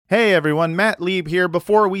Hey everyone, Matt Lieb here.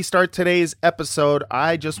 Before we start today's episode,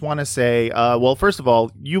 I just want to say, well, first of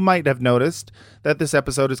all, you might have noticed that this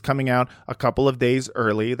episode is coming out a couple of days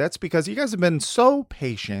early. That's because you guys have been so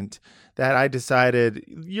patient that I decided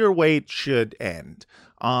your wait should end.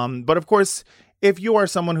 But of course, if you are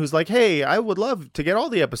someone who's like, hey, I would love to get all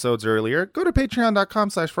the episodes earlier, go to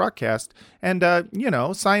patreon.com/Rothcast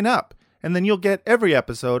and, sign up. And then you'll get every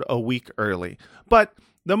episode a week early. But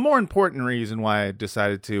the more important reason why I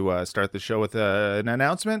decided to start the show with an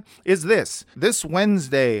announcement is this. This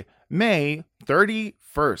Wednesday, May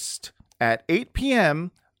 31st at 8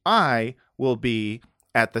 p.m., I will be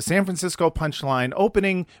at the San Francisco Punchline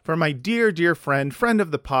opening for my dear, dear friend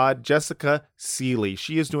of the pod, Jessica Seeley.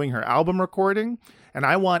 She is doing her album recording, and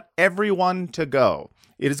I want everyone to go.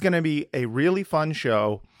 It is going to be a really fun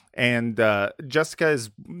show, and Jessica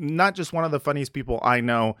is not just one of the funniest people I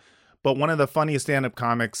know, but one of the funniest stand-up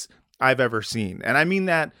comics I've ever seen. And I mean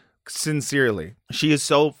that sincerely. She is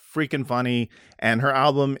so freaking funny, and her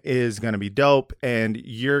album is going to be dope, and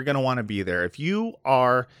you're going to want to be there. If you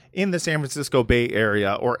are in the San Francisco Bay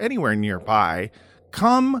Area or anywhere nearby,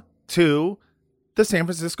 come to the San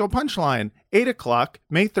Francisco Punchline, 8 o'clock,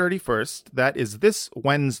 May 31st. That is this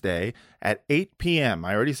Wednesday at 8 p.m.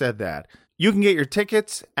 I already said that. You can get your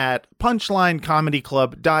tickets at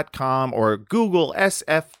punchlinecomedyclub.com or Google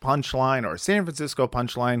SF Punchline or San Francisco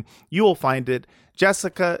Punchline. You will find it.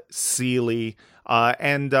 Jessica Seeley.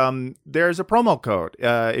 And there's a promo code.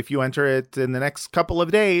 If you enter it in the next couple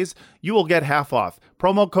of days, you will get half off.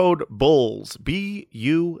 Promo code BULLS.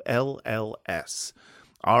 BULLS.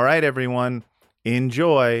 All right, everyone.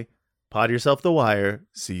 Enjoy Pod Yourself the Wire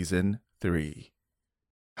Season 3.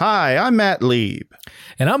 Hi, I'm Matt Lieb.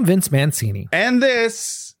 And I'm Vince Mancini. And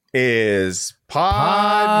this is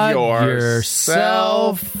Pod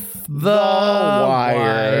Yourself the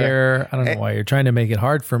Wire. I don't know why you're trying to make it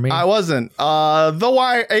hard for me. I wasn't. The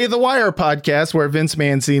Wire podcast, where Vince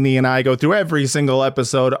Mancini and I go through every single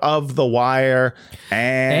episode of The Wire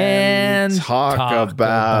and talk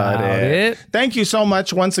about it. Thank you so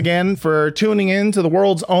much once again for tuning in to the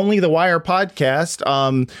world's only The Wire podcast.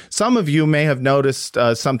 Some of you may have noticed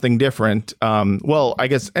something different. Well, I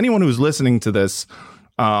guess anyone who's listening to this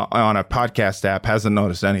on a podcast app hasn't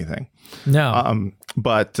noticed anything. No.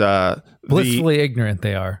 But blissfully ignorant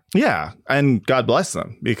they are. Yeah, and God bless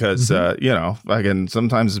them, because again,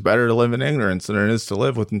 sometimes it's better to live in ignorance than it is to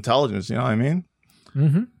live with intelligence. You know what I mean?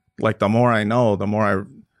 Mm-hmm. Like, the more I know, the more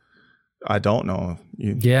I don't know.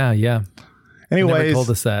 Yeah. Anyways, never told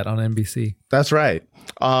us that on NBC. That's right.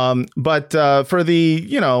 But for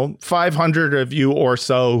the 500 of you or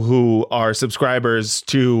so who are subscribers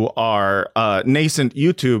to our nascent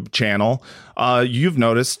YouTube channel, you've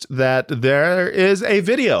noticed that there is a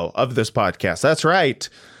video of this podcast. That's right.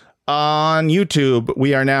 On YouTube,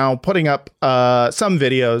 we are now putting up some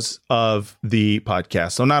videos of the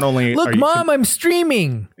podcast. So not only look, Mom, I'm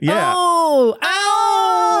streaming. Yeah. Oh,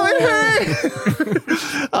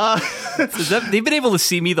 So they've been able to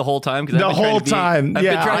see me the whole time. The whole time. I've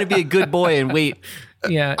been trying to be a good boy and wait.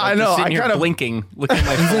 Yeah, I know. I kind of blinking, looking at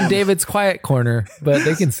my phone. He's in David's quiet corner, but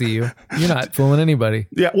they can see you. You're not fooling anybody.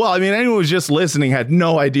 Yeah, well, I mean, anyone who's just listening had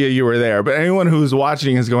no idea you were there, but anyone who's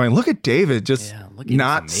watching is going, look at David, just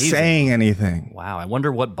not saying anything. Wow, I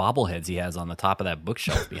wonder what bobbleheads he has on the top of that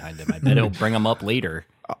bookshelf behind him. I bet he'll bring them up later.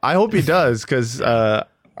 I hope he does, because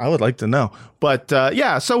I would like to know. But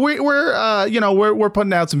so we're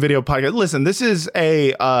putting out some video podcasts. Listen, this is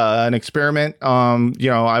an experiment.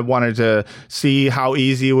 I wanted to see how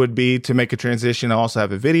easy it would be to make a transition and also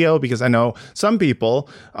have a video, because I know some people,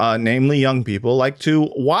 namely young people, like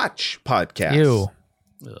to watch podcasts. Ew.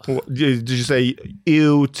 Did you say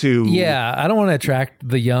ew to? Yeah, I don't want to attract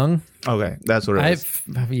the young. Okay, that's what it is.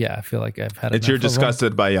 I feel like I've had it. You're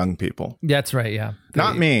disgusted by young people. That's right, yeah.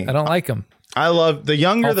 Not me. I don't like them. I love the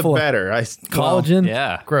younger, the better. Collagen?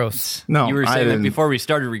 Yeah. Gross. No, you were saying that before we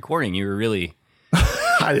started recording, you were really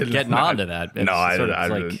getting onto that. No, I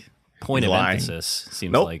like point of emphasis,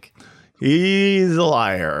 seems like. He's a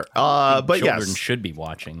liar. But children should be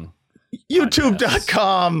watching.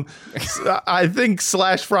 YouTube.com, I think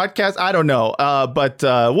 /Frotcast. I don't know. But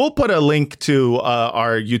we'll put a link to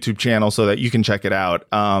our YouTube channel so that you can check it out.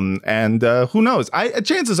 And who knows?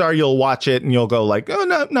 Chances are you'll watch it and you'll go like,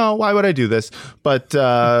 oh, no, why would I do this? But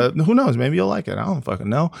who knows? Maybe you'll like it. I don't fucking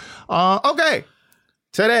know. Okay.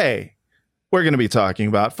 Today, we're going to be talking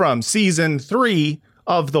about from season 3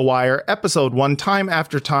 of The Wire, episode 1, Time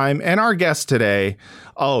After Time, and our guest today,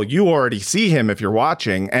 you already see him if you're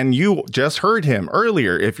watching, and you just heard him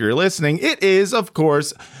earlier if you're listening. It is, of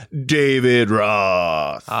course, David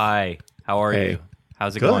Roth. Hi, how are you?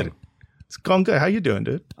 How's it going? It's going good. How you doing,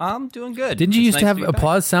 dude? I'm doing good. Didn't you It's used to nice have be back.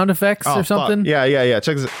 applause sound effects or something? Fuck. Yeah.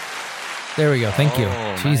 Check this out. There we go. Thank you.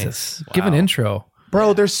 Oh, Jesus. nice. Give an Wow. intro.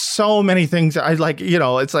 Bro, there's so many things I like,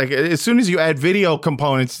 it's like as soon as you add video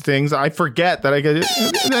components to things, I forget that I get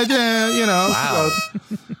Wow.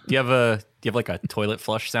 so- Do you have like a toilet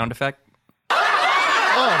flush sound effect?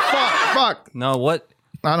 oh fuck. No, what?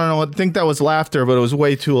 I don't know. I think that was laughter, but it was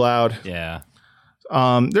way too loud. Yeah.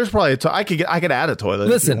 There's probably I could add a toilet. if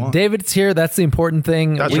you Listen, want. David's here. That's the important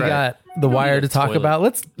thing. That's we right. got the wire to talk Toilet about.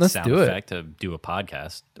 Let's sound do it. effect to do a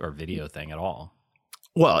podcast or video thing at all.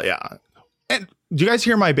 Well, yeah. And do you guys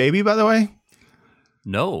hear my baby, by the way?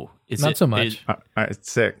 No. Not so much. Is All right, it's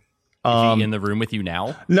sick. he in the room with you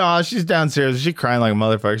now? No, she's downstairs. She's crying like a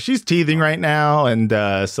motherfucker. She's teething right now, and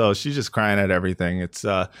so she's just crying at everything. It's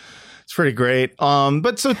pretty great.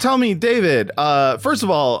 But so tell me, David. First of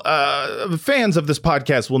all, fans of this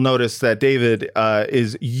podcast will notice that David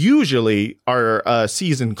is usually our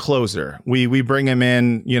season closer. We bring him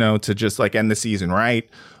in, to just like end the season, right?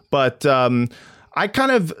 But I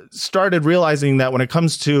kind of started realizing that when it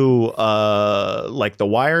comes to like the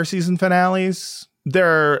Wire season finales,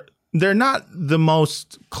 they're not the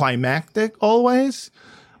most climactic always.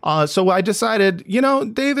 So I decided,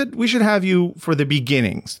 David, we should have you for the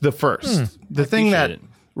beginnings, the first, the thing that appreciate it.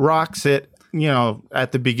 rocks it,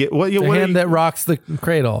 at the beginning. The hand that rocks the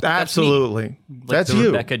cradle. absolutely. Like That's the you.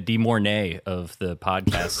 Rebecca De Mornay of the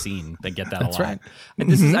podcast scene. They get that That's a lot. right. And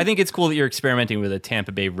this is, I think it's cool that you're experimenting with a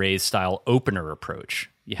Tampa Bay Rays style opener approach.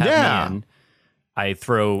 You have Yeah. me in. I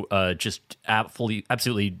throw just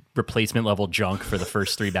absolutely replacement level junk for the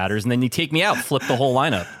first three batters, and then you take me out, flip the whole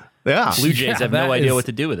lineup. Yeah. Blue Jays have no that idea is- what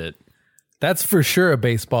to do with it. That's for sure a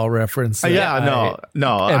baseball reference. No.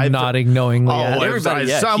 I'm nodding knowingly. Oh, at. Everybody,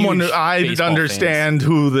 yeah, someone huge I'd baseball understand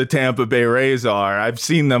who the Tampa Bay Rays are. I've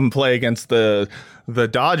seen them play against the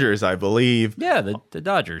Dodgers, I believe. Yeah, the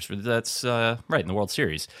Dodgers. That's right in the World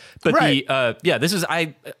Series. But Right. this is.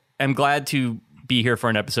 I am glad to be here for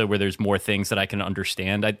an episode where there's more things that I can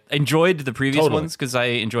understand. I enjoyed the previous Totally. ones because I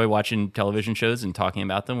enjoy watching television shows and talking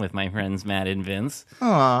about them with my friends Matt and Vince.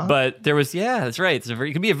 Aw. But there was, that's right.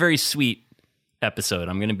 It could be a very sweet episode.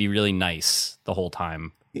 I'm going to be really nice the whole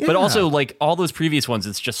time. Yeah. But also, like all those previous ones,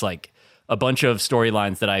 it's just like a bunch of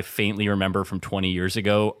storylines that I faintly remember from 20 years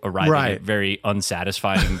ago arriving Right. at very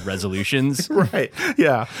unsatisfying resolutions. Right.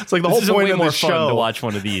 Yeah. It's like the This whole is point way of more the fun show. to watch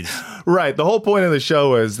one of these. Right. The whole point of the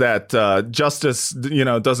show is that justice,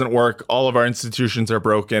 doesn't work. All of our institutions are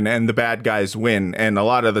broken and the bad guys win. And a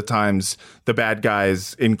lot of the times the bad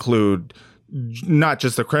guys include not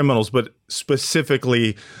just the criminals, but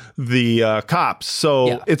specifically the cops. So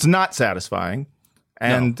Yeah. it's not satisfying.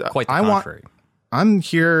 And No, quite the I contrary.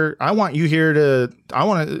 want you here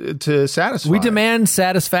to satisfy. We demand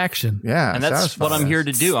satisfaction. Yeah. And that's satisfy what I'm us. here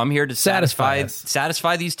to do. I'm here to Satisfy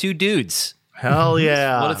satisfy these two dudes. Hell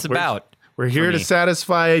yeah. What it's about. We're here for to me.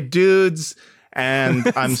 satisfy dudes,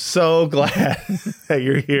 and I'm so glad that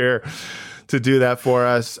you're here to do that for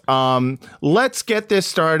us. Let's get this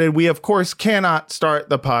started. We, of course, cannot start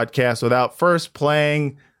the podcast without first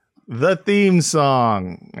playing the theme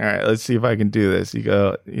song. All right, let's see if I can do this. You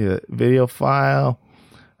go video file,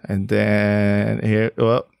 and then here.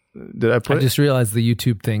 Well, did I put I it? just realized the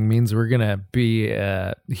YouTube thing means we're going to be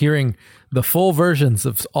hearing the full versions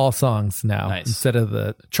of all songs now Nice. instead of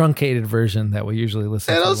the truncated version that we usually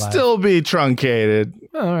listen to It'll live. still be truncated.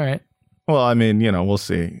 All right. Well, I mean, we'll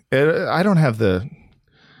see. I don't have the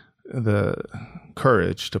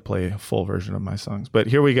courage to play a full version of my songs, but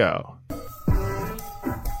here we go.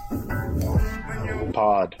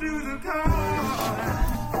 Pod.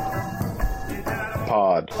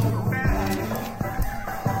 Pod.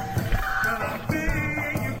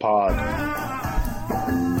 Pod.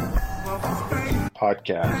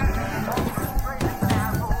 Podcast.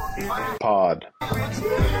 Pod.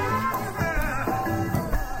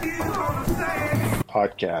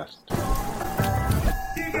 Podcast.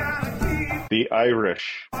 The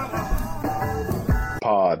Irish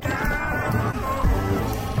Pod.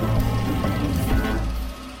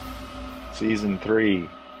 Season 3.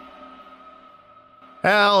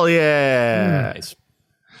 Hell yeah. Nice.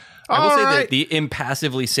 I will All say right. that the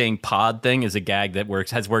impassively saying pod thing is a gag that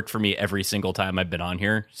has worked for me every single time I've been on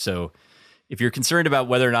here. So if you're concerned about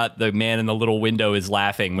whether or not the man in the little window is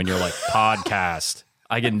laughing when you're like podcast,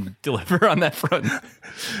 I can deliver on that front.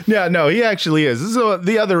 Yeah, no, he actually is. This is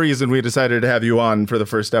the other reason we decided to have you on for the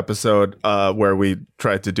first episode where we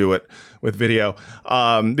tried to do it with video,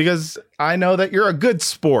 because I know that you're a good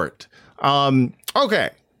sport. Okay.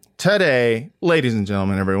 Today, ladies and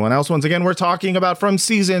gentlemen, everyone else, once again, we're talking about from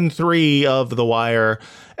season 3 of The Wire,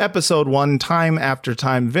 episode 1, Time After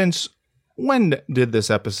Time. Vince, when did this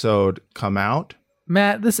episode come out?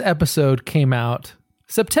 Matt, this episode came out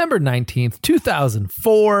September 19th,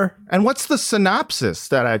 2004. And what's the synopsis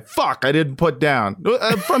that I didn't put down?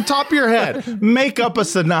 From top of your head, make up a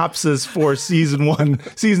synopsis for season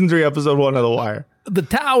 3, episode 1 of The Wire. The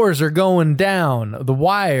towers are going down. The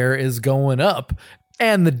wire is going up.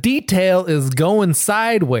 And the detail is going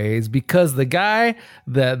sideways because the guy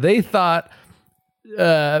that they thought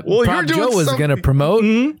Prop Joe was going to promote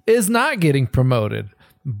is not getting promoted.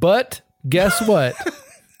 But guess what?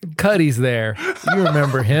 Cuddy's there. You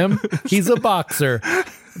remember him. He's a boxer.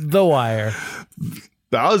 The Wire.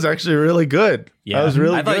 That was actually really good. Yeah, that was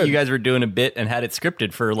really I thought good. you guys were doing a bit and had it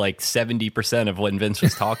scripted for like 70% of when Vince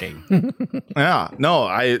was talking. Yeah, no,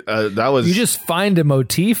 that was. You just find a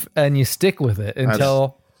motif and you stick with it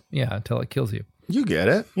until it kills you. You get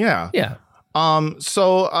it. Yeah. Yeah.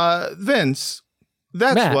 So Vince,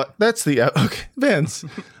 Vince,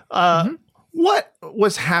 what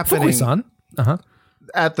was happening Focus on.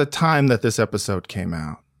 at the time that this episode came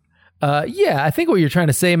out? Yeah, I think what you're trying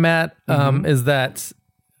to say, Matt, is that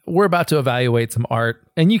we're about to evaluate some art,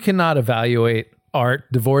 and you cannot evaluate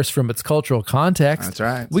art divorced from its cultural context. That's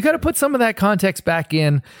right. We got to put some of that context back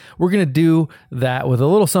in. We're going to do that with a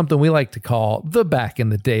little something we like to call the back in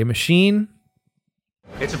the day machine.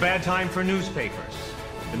 It's a bad time for newspapers.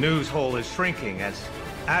 The news hole is shrinking as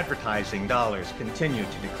advertising dollars continue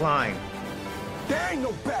to decline. There ain't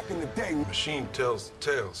no back in the day. Machine tells the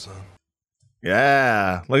tale, son.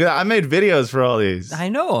 Yeah, look at that. I made videos for all these. I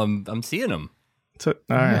know. I'm seeing them. Took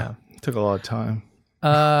a lot of time.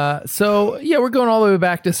 So yeah, we're going all the way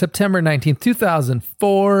back to September 19th,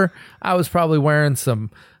 2004. I was probably wearing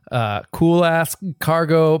some cool ass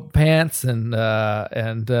cargo pants and maybe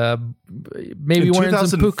In wearing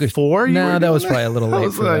some puka. 2004? No, that was probably a little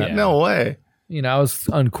late for that. No way. You know, I was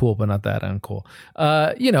uncool, but not that uncool.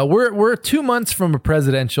 We're 2 months from a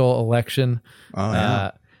presidential election. Oh,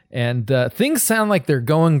 yeah. And things sound like they're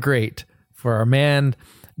going great for our man,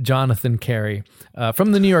 Jonathan Kerry.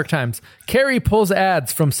 From the New York Times, Kerry pulls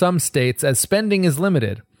ads from some states as spending is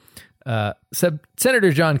limited.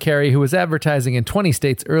 Senator John Kerry, who was advertising in 20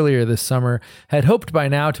 states earlier this summer, had hoped by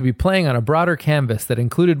now to be playing on a broader canvas that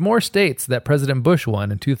included more states that President Bush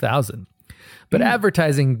won in 2000. But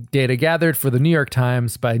advertising data gathered for the New York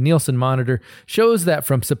Times by Nielsen Monitor shows that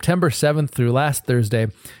from September 7th through last Thursday,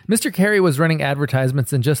 Mr. Kerry was running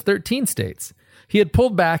advertisements in just 13 states. He had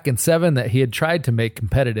pulled back in 7 that he had tried to make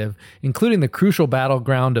competitive, including the crucial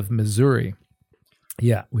battleground of Missouri.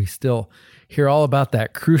 Yeah, we still hear all about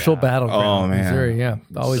that crucial battleground of Missouri. Yeah,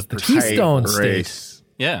 always the Keystone State.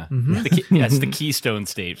 Yeah. It's the Keystone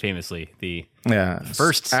State, famously. The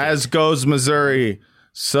first state. As goes Missouri,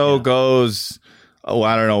 so goes,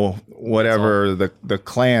 I don't know, whatever the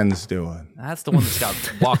Klan's doing. That's the one that's got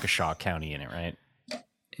Waukesha County in it, right?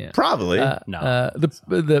 Yeah. Probably. No.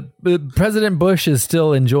 The President Bush is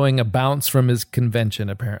still enjoying a bounce from his convention,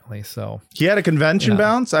 apparently. So He had a convention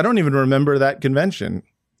bounce? I don't even remember that convention.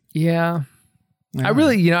 yeah. I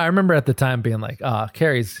really, I remember at the time being like,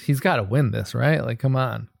 Kerry's, he's got to win this, right? Like, come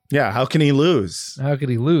on. Yeah, how can he lose? How could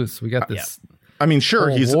he lose? We got this. I mean, sure,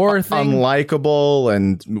 whole he's war thing. unlikable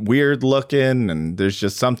and weird looking, and there's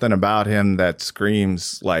just something about him that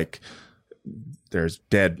screams like there's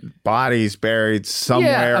dead bodies buried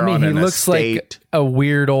somewhere. Yeah, I mean, on he an looks estate. like a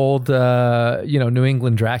weird old, New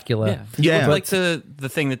England Dracula. Yeah. Like the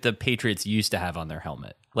thing that the Patriots used to have on their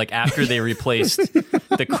helmet. Like after they replaced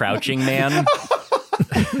the crouching man,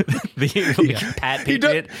 the Pat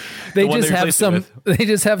Patriot. They just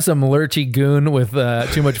have some lurchy goon with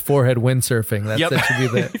too much forehead windsurfing. That should be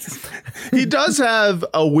the. He does have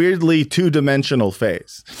a weirdly two-dimensional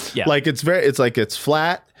face. Yeah. Like it's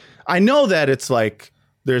flat. I know that it's like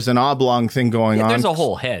there's an oblong thing going on. There's a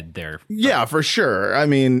whole head there. Yeah, for sure. I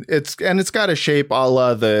mean, it's got a shape a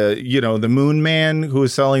la the Moon Man who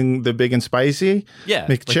is selling the big and spicy. Yeah.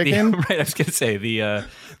 McChicken. Right. I was going to say the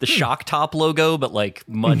Shock Top logo, but like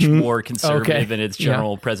much more conservative in its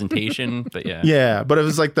general presentation. But yeah. Yeah. But it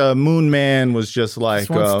was like the Moon Man was just like. He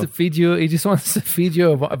just wants to feed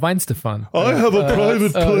you a Weinstefan. I have a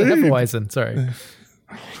private plane. Hefeweizen, sorry.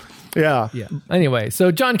 Yeah. Yeah. Anyway,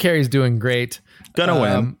 so John Kerry's doing great. Gonna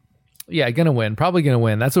win. Yeah, gonna win. Probably gonna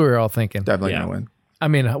win. That's what we were all thinking. Definitely gonna win. I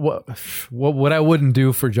mean, what I wouldn't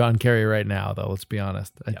do for John Kerry right now, though, let's be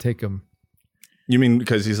honest. I'd take him. You mean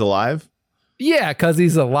because he's alive? Yeah, because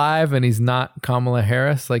he's alive and he's not Kamala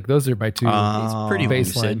Harris. Like, those are my two He's pretty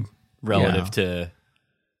baseline. lucid relative to...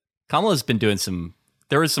 Kamala's been doing some...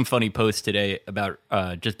 There was some funny posts today about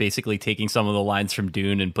just basically taking some of the lines from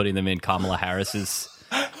Dune and putting them in Kamala Harris's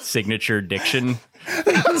signature diction.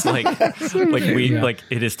 It's like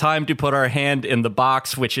it is time to put our hand in the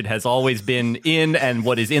box, which it has always been in, and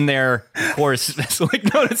what is in there, of course. It's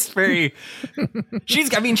like, no, it's very.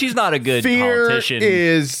 She's not a good Fear politician.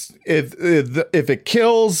 is if it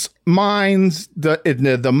kills minds,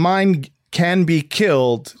 the mind can be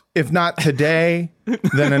killed. If not today,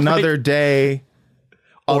 then another day.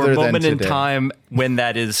 Or a moment in time when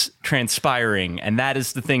that is transpiring, and that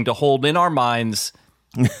is the thing to hold in our minds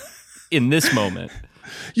in this moment.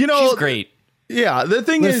 You know, she's great. Yeah, the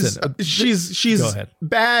thing is, she's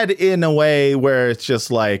bad in a way where it's just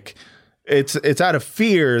like it's out of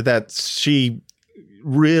fear that she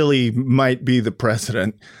really might be the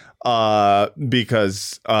president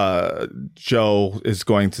because Joe is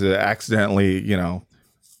going to accidentally,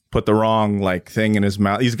 put the wrong thing in his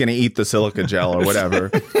mouth. He's going to eat the silica gel or whatever.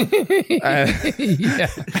 It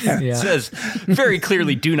says very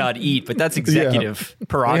clearly, do not eat, but that's executive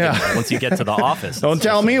prerogative once you get to the office. Don't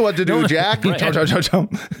tell me what to do, Jack.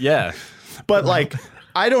 Yeah. But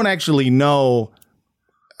I don't actually know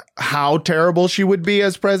how terrible she would be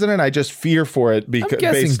as president. I just fear for it because I'm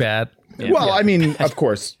guessing bad. Yeah. Well, I mean, of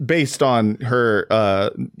course, based on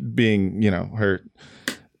her being, her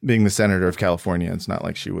being the senator of California, it's not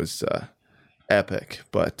like she was epic,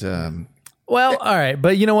 but well, all right,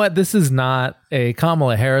 but you know what? This is not a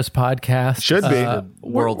Kamala Harris podcast. Should be.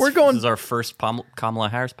 This is our first Kamala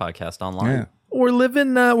Harris podcast online. Yeah. We're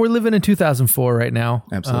living in 2004 right now.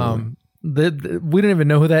 Absolutely. We don't even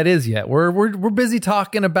know who that is yet. We're busy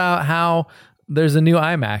talking about how there's a new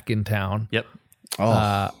iMac in town. Yep.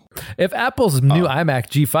 If Apple's new iMac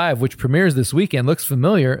G5, which premieres this weekend, looks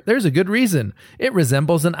familiar, there's a good reason. It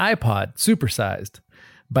resembles an iPod, supersized.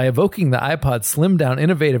 By evoking the iPod's slimmed-down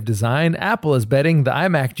innovative design, Apple is betting the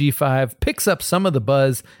iMac G5 picks up some of the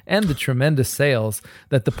buzz and the tremendous sales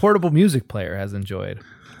that the portable music player has enjoyed.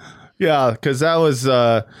 Yeah, because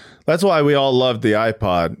that's why we all loved the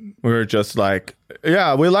iPod. We were just like,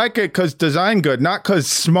 yeah, we like it because design good, not because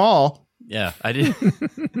small. Yeah, I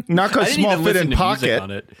didn't. Not because small fit in pocket.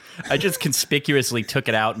 On it. I just conspicuously took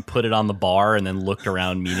it out and put it on the bar, and then looked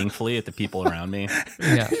around meaningfully at the people around me.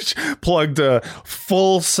 Yeah, plugged a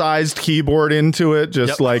full-sized keyboard into it,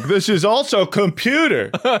 just like this is also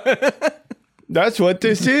computer. That's what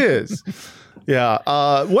this is. Yeah.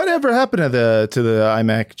 Whatever happened to the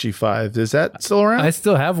iMac G5? Is that still around? I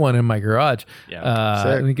still have one in my garage. Yeah.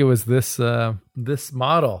 I think it was this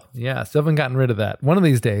model. Yeah. Still haven't gotten rid of that. One of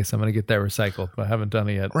these days, I'm going to get that recycled, but I haven't done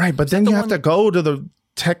it yet. Right. But then you have to go to the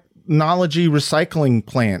technology recycling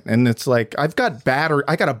plant, and it's like, I got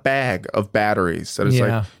a bag of batteries. So it's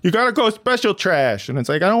like, you got to go special trash. And it's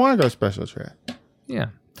like, I don't want to go special trash. Yeah.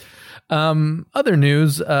 Other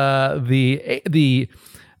news, the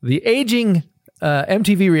aging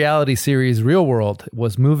MTV reality series Real World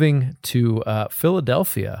was moving to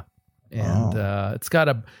Philadelphia, and it's got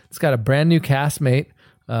a brand new castmate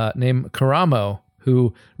named Karamo,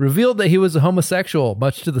 who revealed that he was a homosexual,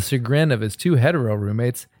 much to the chagrin of his two hetero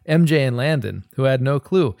roommates, MJ and Landon, who had no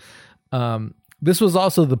clue. This was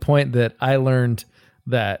also the point that I learned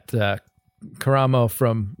that Karamo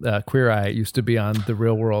from Queer Eye used to be on The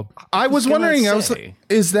Real World. I was wondering, is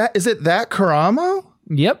it that Karamo?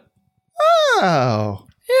 Yep. Oh.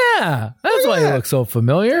 Yeah. That's why he looks so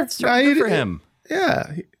familiar. It's good for him.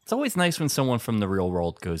 Yeah. It's always nice when someone from The Real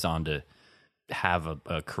World goes on to have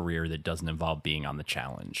a career that doesn't involve being on The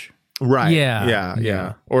Challenge. Right.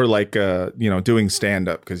 Yeah. Or doing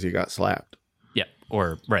stand-up because you got slapped. Yeah.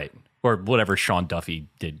 Or whatever Sean Duffy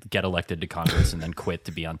did, get elected to Congress and then quit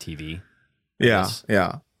to be on TV. Yeah.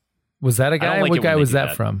 Was that a guy? What guy was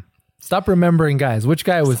that from? Stop remembering guys. Which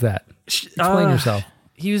guy was that? Explain yourself.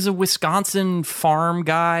 He was a Wisconsin farm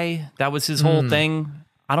guy. That was his whole thing.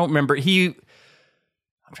 I don't remember. I'm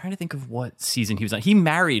trying to think of what season he was on. He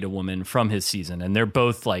married a woman from his season, and they're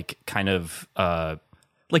both kind of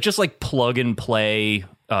just plug and play,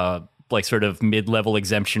 sort of mid-level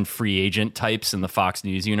exemption free agent types in the Fox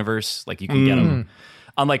News universe. Like you can get them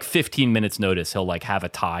on 15 minutes notice. He'll have a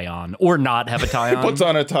tie on or not have a tie on. He puts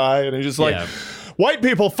on a tie and he's just white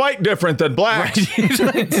people fight different than blacks.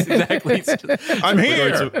 Right. Exactly. I'm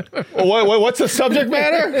here. What's the subject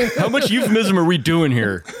matter? How much euphemism are we doing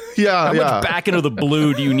here? Yeah. How much back into the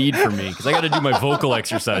blue do you need from me? Because I got to do my vocal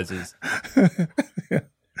exercises.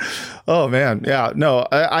 Oh man, yeah, no,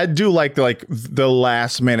 I do like the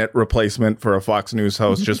last minute replacement for a Fox News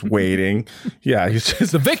host just waiting. Yeah, he's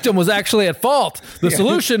just The victim was actually at fault. The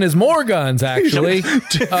solution is more guns, actually.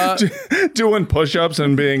 doing push-ups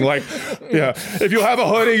and being like, yeah, if you have a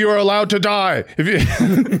hoodie, you're allowed to die. If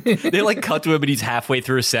you They like cut to him and he's halfway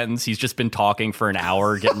through a sentence. He's just been talking for an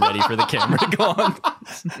hour, getting ready for the camera to go on.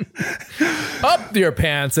 Up your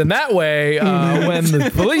pants, and that way, when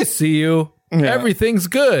the police see you, everything's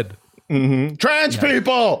good. trans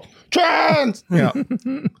people, trans. Yeah.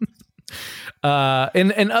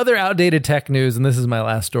 In other outdated tech news, and this is my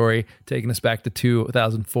last story, taking us back to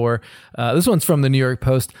 2004. This one's from the New York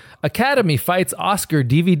Post. Academy fights Oscar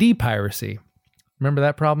DVD piracy. Remember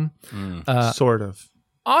that problem? Sort of.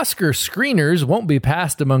 Oscar screeners won't be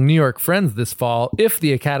passed among New York friends this fall if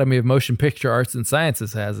the Academy of Motion Picture Arts and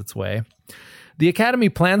Sciences has its way. The Academy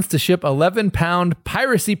plans to ship 11-pound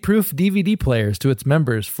piracy-proof DVD players to its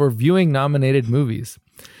members for viewing nominated movies.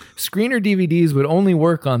 Screener DVDs would only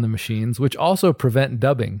work on the machines, which also prevent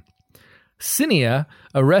dubbing. Cinea,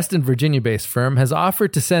 a Reston, Virginia-based firm, has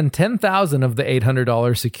offered to send 10,000 of the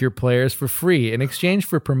 $800 secure players for free in exchange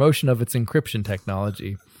for promotion of its encryption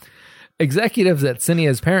technology. Executives at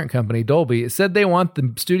Cinea's parent company, Dolby, said they want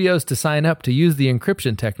the studios to sign up to use the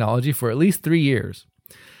encryption technology for at least 3 years.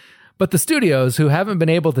 But the studios, who haven't been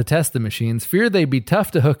able to test the machines, fear they'd be tough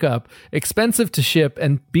to hook up, expensive to ship,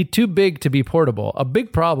 and be too big to be portable, a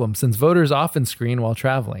big problem since voters often screen while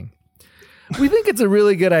traveling. We think it's a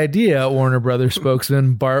really good idea, Warner Brothers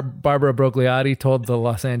spokesman Barbara Brogliotti told the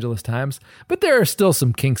Los Angeles Times, but there are still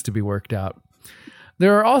some kinks to be worked out.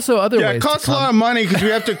 There are also other ways. Yeah, it costs a lot of money because we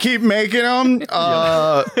have to keep making them.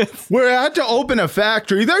 We had to open a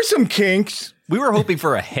factory. There's some kinks. We were hoping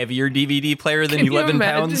for a heavier DVD player than 11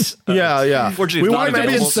 pounds. Yeah. Unfortunately, We it's not wanted to be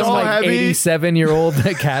available. so Some heavy. 87-year-old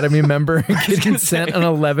Academy member getting sent an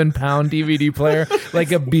 11-pound DVD player,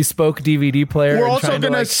 like a bespoke DVD player. We're and also trying to,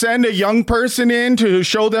 going to send a young person in to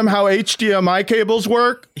show them how HDMI cables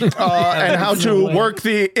work and how to work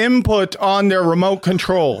the input on their remote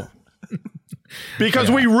control. Because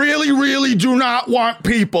we really, really do not want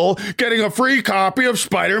people getting a free copy of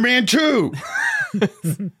Spider-Man 2.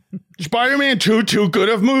 Spider-Man 2, too good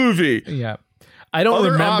of movie. Yeah. I don't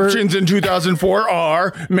Other remember. options in 2004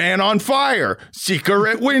 are Man on Fire,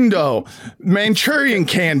 Secret Window, Manchurian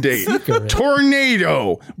Candidate,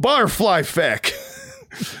 Tornado, Butterfly Effect.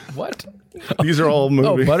 What? These are all Oh,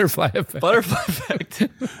 movies. Butterfly Effect. Butterfly effect.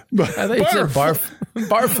 I thought you said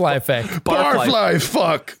Barfly Effect. Barfly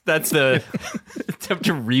fuck. That's the attempt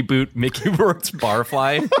to reboot Mickey Rourke's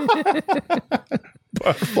Barfly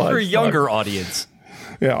for a younger audience.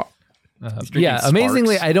 Yeah. Yeah, Sparks.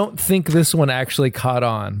 amazingly, I don't think this one actually caught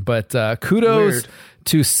on, but kudos Weird.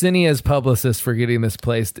 to Cinea's publicist for getting this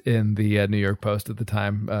placed in the New York Post at the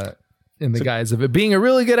time, in the guise of it being a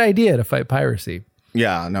really good idea to fight piracy.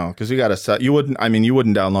 Yeah, no, because you got to set. You wouldn't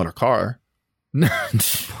download a car.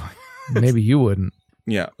 Maybe you wouldn't.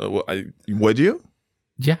 Yeah. Would you?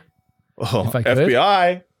 Yeah. Oh, If I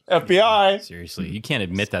could. FBI. Seriously, you can't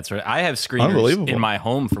admit that sort of. I have screeners Unbelievable. in my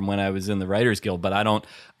home from when I was in the Writers Guild, but I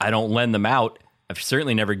don't lend them out. I've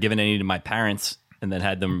certainly never given any to my parents and then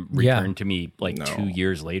had them returned to me 2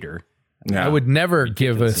 years later. Yeah. I would never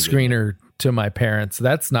give a Ridiculous. screener to my parents.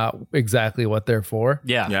 That's not exactly what they're for.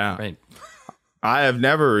 Yeah. Right. I have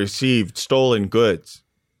never received stolen goods.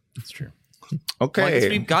 That's true. Okay. Well, I guess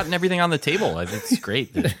we've gotten everything on the table. I think it's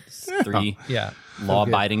great. There's three Yeah.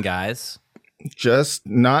 law-abiding guys. Just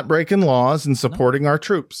not breaking laws and supporting our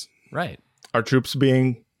troops. Right. Our troops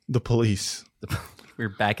being the police. We're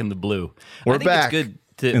back in the blue. We're I think back it's good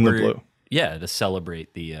to, in the we're- blue. Yeah, to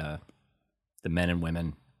celebrate the men and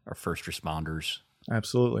women, our first responders.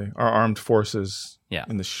 Absolutely. Our armed forces Yeah.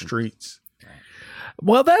 in the streets.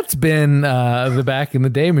 Well, that's been the back in the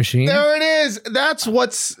day machine. There it is. That's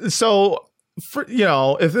what's so,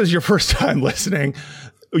 if this is your first time listening,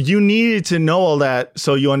 you needed to know all that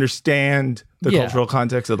so you understand the Yeah. cultural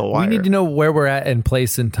context of The Wire. We need to know where we're at in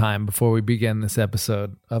place and time before we begin this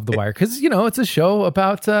episode of The Wire. Because, it's a show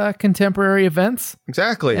about contemporary events.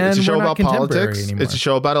 Exactly. And It's a show we're not about contemporary politics. anymore. It's a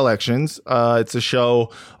show about elections. It's a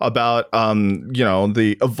show about,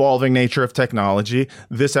 the evolving nature of technology.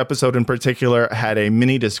 This episode in particular had a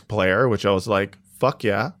mini disc player, which I was like, fuck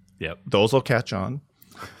yeah. Yep. Those will catch on.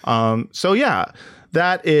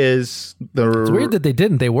 That is the... It's weird that they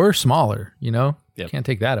didn't. They were smaller, Yep. Can't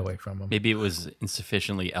take that away from them. Maybe it was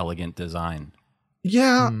insufficiently elegant design.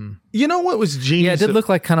 Yeah. You know what was genius? Yeah, it did look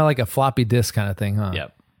like kind of like a floppy disk kind of thing, huh?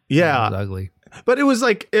 Yep. It Yeah. was ugly. But it was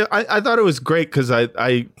like, I thought it was great because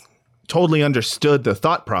I totally understood the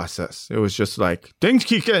thought process. It was just like, things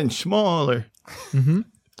keep getting smaller.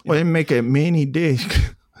 Well, make a mini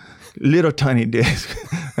disc, little tiny disc.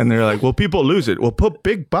 And they're like, well, people lose it. Well, put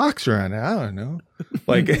big box around it. I don't know.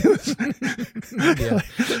 Like, it's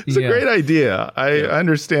a great idea. I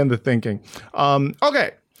understand the thinking.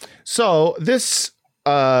 Okay. So this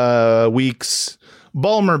week's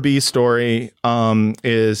Bulmer B story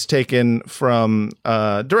is taken from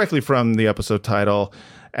directly from the episode title.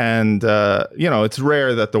 And, it's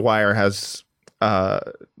rare that The Wire has,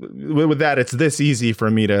 with that, it's this easy for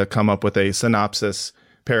me to come up with a synopsis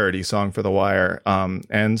parody song for The Wire.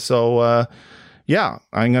 And so,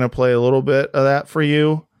 I'm going to play a little bit of that for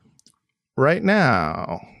you right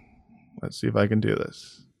now. Let's see if I can do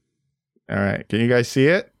this. All right. Can you guys see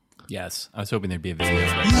it? Yes. I was hoping there'd be a video.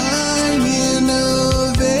 Lying in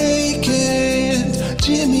a vacant,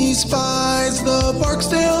 Jimmy spies the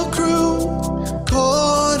Barksdale crew.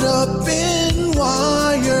 Caught up in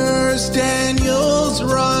wires, Daniels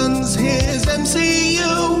runs his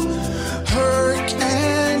MCU. Herc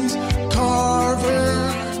and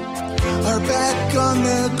Carver are back on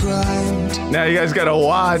the grind. Now you guys got to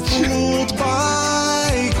watch. Fooled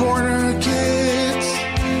by corner kids.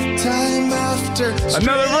 Time after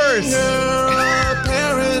another verse.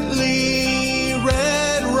 Apparently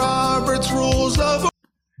read Robert's rules of...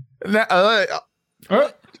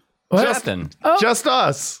 Justin. Just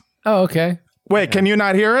us. Oh, okay. Wait, can you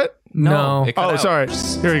not hear it? No. It cut Oh, out. sorry.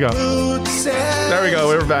 Here we go. There we go.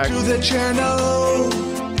 We're back. To the channel,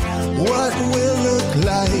 what will look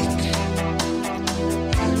like?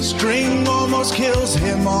 String almost kills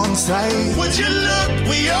him on sight. Would you look?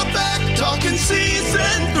 We are back talking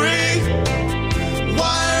season 3.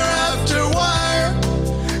 Wire after wire.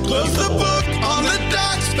 Close the book on the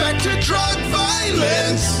docks. Back to drug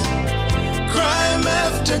violence. Crime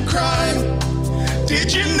after crime.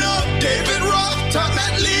 Did you know David Roth taught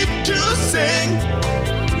Matt Leap to sing?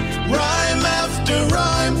 Rhyme after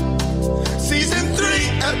rhyme. Season 3,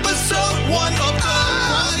 episode 1 of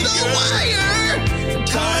The Wire.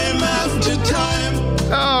 Time after time.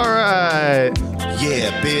 All right.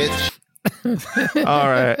 Yeah, bitch. All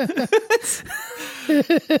right.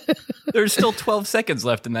 There's still 12 seconds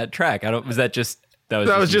left in that track. Was that just...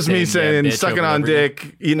 That was just me saying, yeah, bitch, sucking over on everything?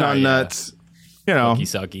 dick, eating on nuts. You know, Fucky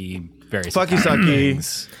sucky, various fucky sucky,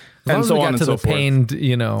 As long and as so we got on and to so the forth. pained,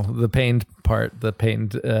 the pained part, the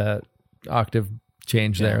pained octave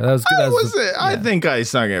change there. That was good. I think I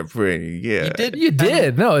sung it pretty good. You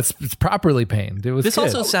did. No, it's properly pained. It was. This good.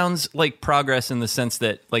 also sounds like progress in the sense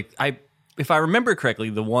that, like, if I remember correctly,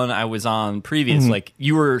 the one I was on previous, like,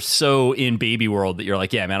 you were so in baby world that you're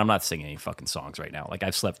like, yeah, man, I'm not singing any fucking songs right now. Like,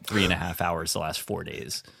 I've slept 3.5 hours the last 4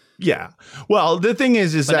 days. Yeah. Well, the thing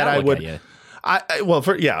is But that now I look would. at you,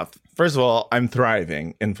 First of all, I'm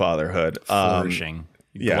thriving in fatherhood. flourishing,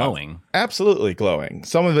 yeah. glowing. Absolutely glowing.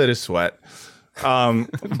 Some of it is sweat. But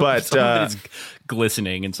Some of it is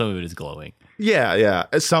glistening and some of it is glowing. yeah.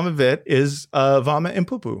 Some of it is vomit and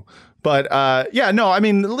poo-poo. But I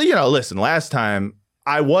mean, listen, last time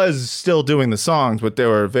I was still doing the songs, but they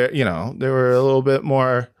were very, they were a little bit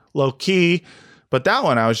more low key. But that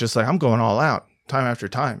one, I was just like, I'm going all out time after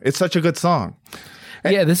time. It's such a good song.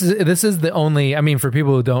 Yeah, this is the only. I mean, for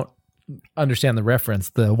people who don't understand the reference,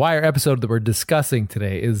 the Wire episode that we're discussing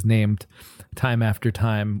today is named "Time After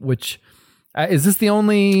Time." Which is this the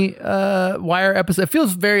only Wire episode? It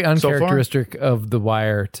feels very uncharacteristic of the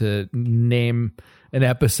Wire to name an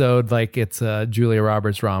episode like it's a Julia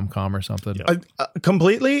Roberts rom-com or something.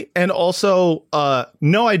 Completely, and also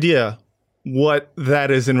no idea what that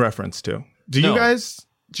is in reference to. Did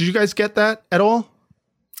you guys get that at all?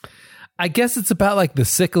 I guess it's about like the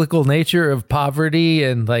cyclical nature of poverty,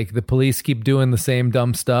 and like the police keep doing the same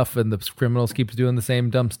dumb stuff and the criminals keep doing the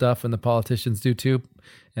same dumb stuff and the politicians do too.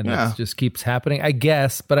 And that just keeps happening, I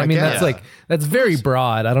guess. But I mean, guess. that's very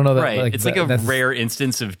broad. I don't know that. Right. It's like a that's rare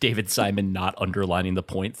instance of David Simon not underlining the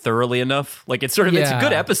point thoroughly enough. Like, it's sort of, it's a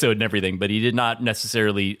good episode and everything, but he did not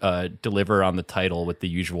necessarily deliver on the title with the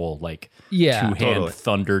usual, like, two-hand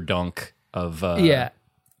thunder dunk of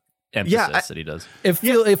emphasis that he does. It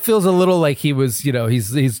feels a little like he was,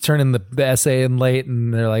 he's turning the essay in late,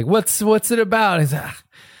 and they're like, "What's it about?" And he's like,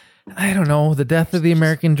 "I don't know, the death of the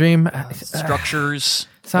American dream, Structures,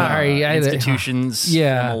 sorry, institutions,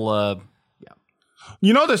 formal,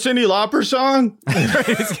 You know the Cyndi Lauper song?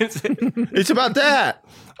 It's about that.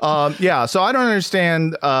 So I don't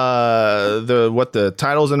understand what the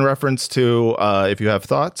title's in reference to. If you have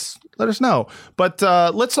thoughts, let us know. But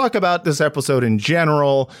let's talk about this episode in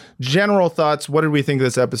general. General thoughts. What did we think of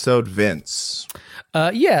this episode, Vince?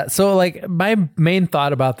 So like my main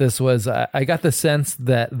thought about this was I got the sense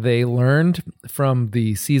that they learned from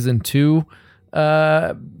the season 2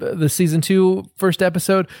 the season 2 first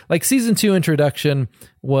episode. Like season 2 introduction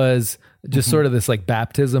was just sort of this like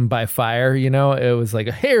baptism by fire, you know. It was like,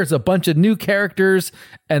 here's a bunch of new characters,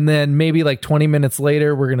 and then maybe like 20 minutes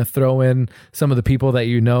later we're gonna throw in some of the people that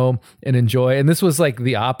you know and enjoy. And this was like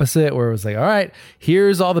the opposite, where it was like, all right,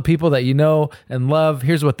 here's all the people that you know and love,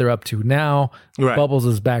 here's what they're up to now. Right. Bubbles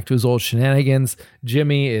is back to his old shenanigans.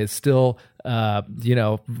 Jimmy is still you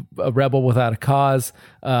know, a rebel without a cause,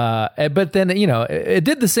 but then, you know, it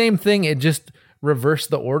did the same thing. It just reverse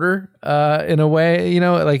the order in a way, you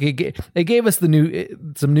know, like it gave us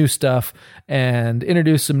some new stuff and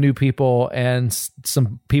introduced some new people and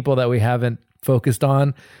some people that we haven't focused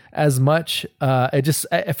on as much. I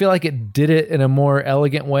feel like it did it in a more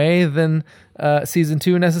elegant way than season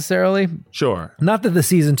 2 necessarily. Sure. Not that the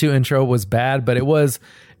season 2 intro was bad, but it was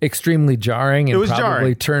extremely jarring and probably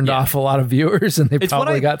jarring. Turned off a lot of viewers, and they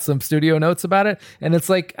probably got some studio notes about it. And it's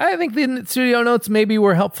like, I think the studio notes maybe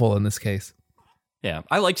were helpful in this case. Yeah,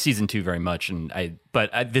 I liked season 2 very much,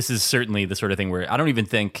 but this is certainly the sort of thing where I don't even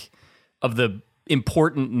think of the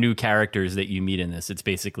important new characters that you meet in this. It's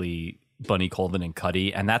basically Bunny, Colvin, and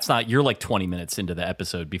Cuddy, and that's not. You're like 20 minutes into the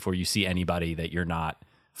episode before you see anybody that you're not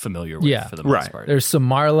familiar with for the most part. There's some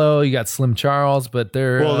Marlowe, you got Slim Charles, but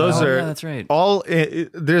they're those are that's right. All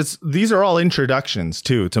these are all introductions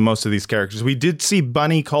too to most of these characters. We did see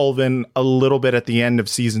Bunny Colvin a little bit at the end of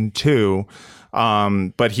season 2.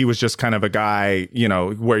 But he was just kind of a guy, you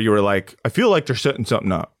know, where you were like, I feel like they're setting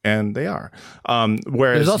something up, and they are.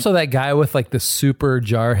 Whereas there's also that guy with like the super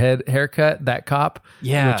jarhead haircut, that cop.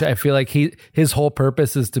 Yeah. Which I feel like his whole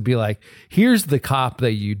purpose is to be like, here's the cop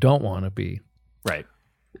that you don't want to be. Right.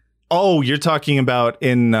 Oh, you're talking about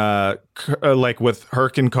in like with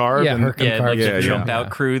Herc and Carve? Yeah, Herc and Carve. Like the jump out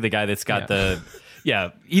crew, the guy that's got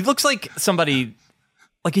he looks like somebody,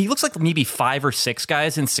 like he looks like maybe 5 or 6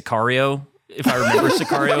 guys in Sicario, if I remember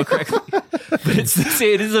Sicario correctly. But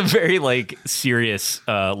it is a very like serious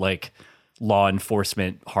like law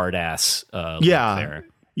enforcement hard ass look there.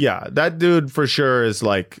 Yeah, that dude for sure is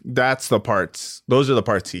like, those are the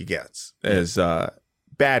parts he gets as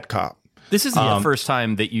bad cop. This is the first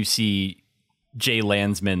time that you see Jay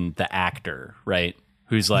Landsman, the actor, right?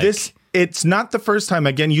 Who's like it's not the first time.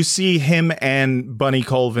 Again, you see him and Bunny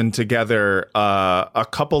Colvin together a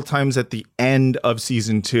couple times at the end of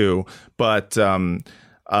season 2. But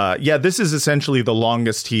this is essentially the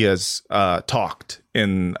longest he has talked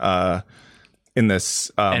in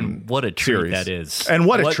this and what a treat series. That is. And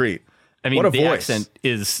what a treat. I mean, what a the voice. accent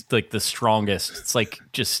is like the strongest. It's like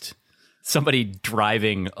just somebody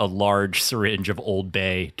driving a large syringe of Old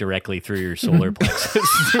Bay directly through your solar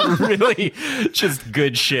plexus. Really just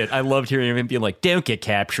good shit. I loved hearing him being like, don't get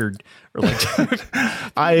captured. Or like,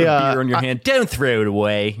 beer on your hand, don't throw it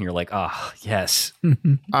away. And you're like, oh, yes.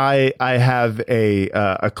 I have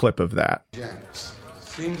a clip of that.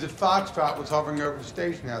 Seems that Foxtrot was hovering over the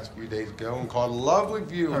station house a few days ago and caught a lovely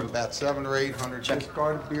view of about 700 or 800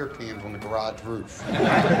 discarded beer cans on the garage roof.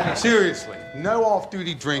 Seriously, no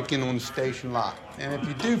off-duty drinking on the station lot. And if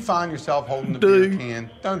you do find yourself holding the beer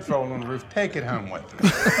can, don't throw it on the roof. Take it home with you.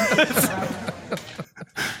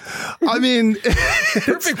 I mean,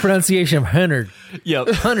 perfect pronunciation of 100. Yep.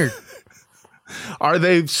 100. Are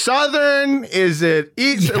they Southern? Is it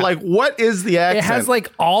East? Yeah. Like, what is the accent? It has like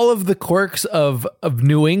all of the quirks of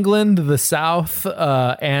New England, the South,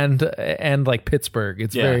 and like Pittsburgh.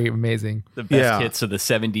 It's very amazing. The best hits of the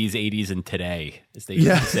 70s, 80s, and today, as they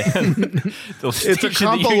used to say. It's a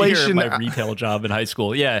compilation. My retail job in high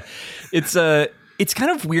school. Yeah, it's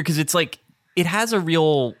kind of weird because it's like it has a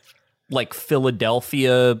real like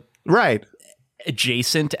Philadelphia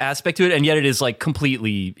adjacent aspect to it, and yet it is like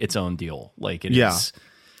completely its own deal. Like it is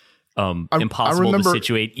impossible to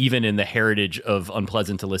situate even in the heritage of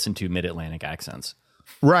unpleasant to listen to mid-Atlantic accents.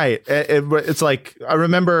 Right. It's like, I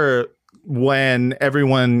remember when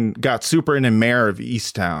everyone got super into Mayor of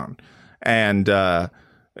Easttown, and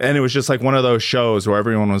it was just like one of those shows where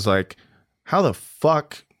everyone was like, how the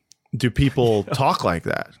fuck do people talk like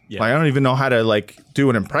that? Yeah. Like, I don't even know how to like do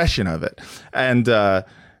an impression of it.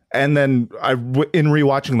 And then in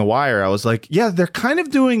rewatching The Wire, I was like, yeah, they're kind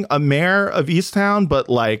of doing a Mayor of Easttown, but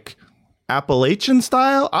like Appalachian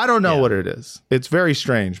style. I don't know what it is. It's very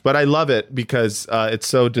strange, but I love it because it's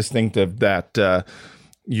so distinctive that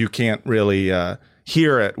you can't really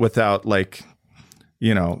hear it without like,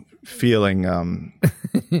 you know, feeling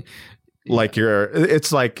like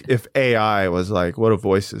it's like if AI was like, what do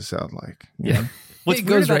voices sound like? Yeah. What's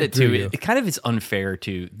weird about it too, it kind of is unfair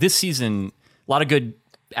too. This season, a lot of good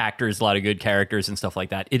actors, a lot of good characters and stuff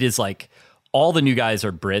like that. It is like all the new guys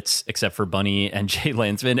are Brits except for Bunny and Jay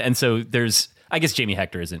Landsman. And so there's I guess Jamie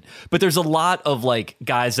Hector isn't, but there's a lot of like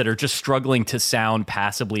guys that are just struggling to sound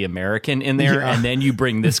passably American in there, and then you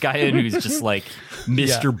bring this guy in who's just like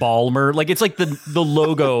Mr. Ballmer. Like it's like the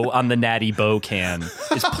logo on the Natty Boh can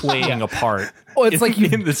is playing a part. Oh, it's like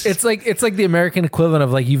it's like the American equivalent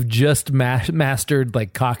of like you've just mastered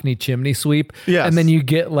like Cockney chimney sweep, and then you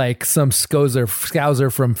get like some scouser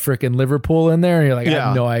from frickin' Liverpool in there, and you're like, I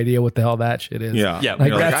have no idea what the hell that shit is. Yeah.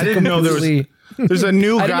 Like, Like, I didn't know there's a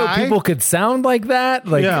new guy. I didn't know people could sound like that.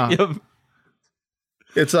 Like,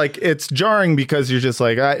 It's like it's jarring because you're just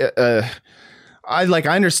like I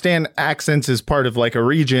understand accents is part of like a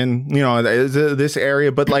region, you know, this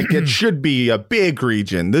area, but like it should be a big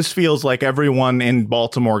region. This feels like everyone in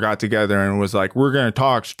Baltimore got together and was like, we're going to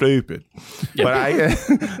talk stupid, but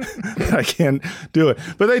I can't do it.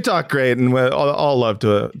 But they talk great, and we all love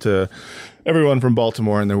to everyone from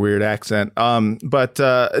Baltimore and their weird accent. But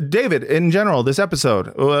David, in general, this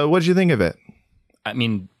episode, what did you think of it? I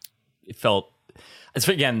mean, it felt.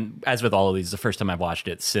 Again, as with all of these, the first time I've watched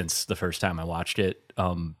it since the first time I watched it,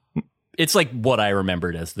 it's like what I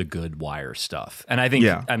remembered as the good Wire stuff. And I think,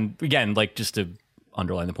 I'm again, like just to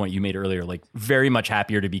underline the point you made earlier, like very much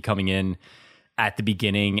happier to be coming in at the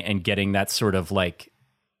beginning and getting that sort of like,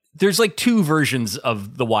 there's like two versions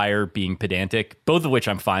of the Wire being pedantic, both of which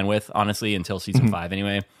I'm fine with, honestly, until season 5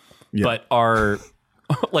 anyway, but are...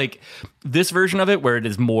 like this version of it where it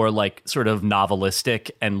is more like sort of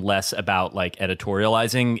novelistic and less about like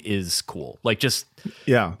editorializing is cool. Like just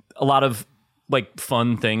a lot of like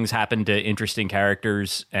fun things happen to interesting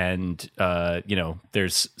characters, and you know,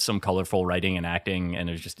 there's some colorful writing and acting, and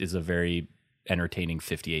it just is a very entertaining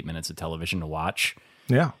 58 minutes of television to watch.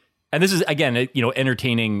 Yeah. And this is, again, you know,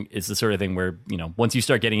 entertaining is the sort of thing where, you know, once you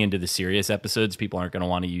start getting into the serious episodes, people aren't going to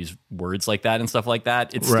want to use words like that and stuff like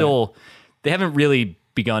that. It's still, they haven't really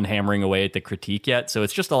begun hammering away at the critique yet, so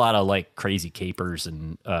it's just a lot of like crazy capers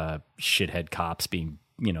and shithead cops being,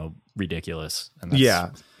 you know, ridiculous. And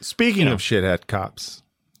that's, speaking of shithead cops,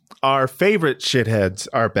 our favorite shitheads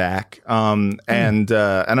are back, and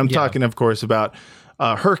I'm talking, of course, about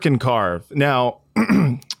Herc and Carve. Now,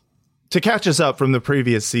 to catch us up from the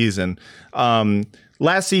previous season,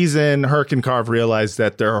 last season, Herc and Carve realized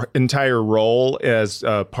that their entire role as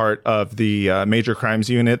part of the Major Crimes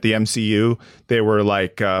Unit, the MCU, they were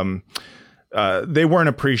like, they weren't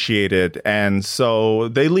appreciated. And so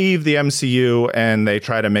they leave the MCU and they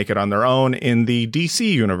try to make it on their own in the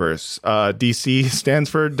DC universe. DC stands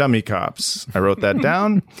for Dummy Cops. I wrote that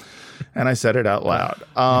down. And I said it out loud.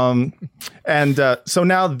 So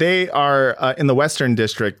now they are in the Western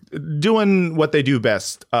District doing what they do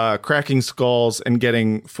best, cracking skulls and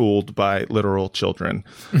getting fooled by literal children.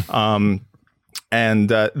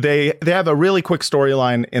 They have a really quick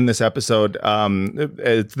storyline in this episode.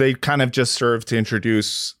 They kind of just serve to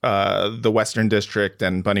introduce the Western District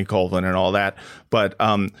and Bunny Colvin and all that. But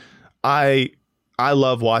I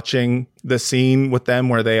love watching the scene with them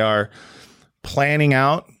where they are planning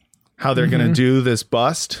out how they're going to do this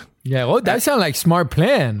bust. Yeah, well, that sounds like smart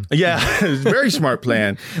plan. Yeah, it's a very smart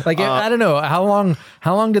plan. Like, I don't know, how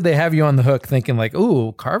long did they have you on the hook thinking like,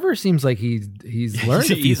 ooh, Carver seems like he's learned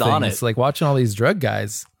a few things. On it. Like watching all these drug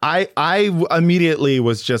guys. I immediately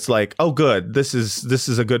was just like, oh, good, this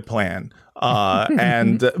is a good plan.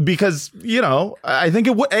 And because, you know, I think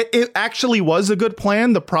it actually was a good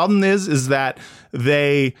plan. The problem is that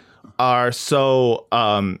they are so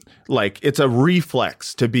like it's a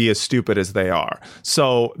reflex to be as stupid as they are.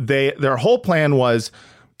 So their whole plan was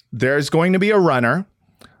there's going to be a runner.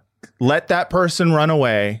 Let that person run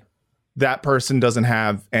away. That person doesn't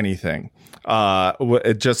have anything.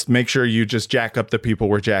 Just make sure you just jack up the people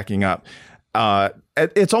we're jacking up.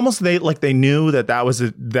 It's almost they knew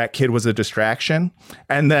that kid was a distraction,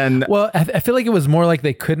 and then I feel like it was more like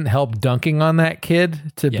they couldn't help dunking on that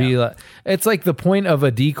kid to be like, it's like the point of a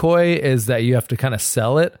decoy is that you have to kind of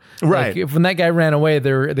sell it, right? Like when that guy ran away,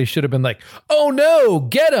 they should have been like, oh no,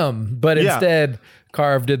 get him, but instead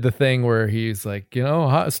Carve did the thing where he's like, you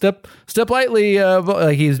know, step lightly,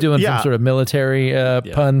 like he's doing some sort of military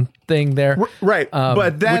pun thing there, right?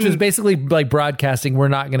 But then, which is basically like broadcasting, we're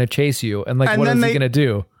not going to chase you, and like, what is he going to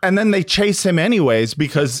do? And then they chase him anyways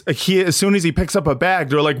because as soon as he picks up a bag,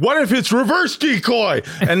 they're like, "What if it's reverse decoy?"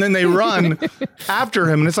 And then they run after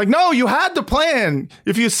him, and it's like, "No, you had the plan.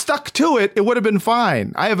 If you stuck to it, it would have been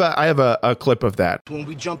fine." I have a clip of that. When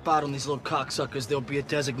we jump out on these little cocksuckers, there'll be a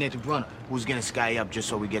designated runner. Who's gonna sky up just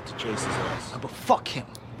so we get to chase his ass? But fuck him.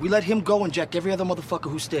 We let him go and jack every other motherfucker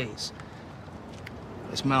who stays.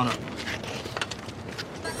 Let's mount up.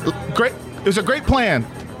 Great. It was a great plan.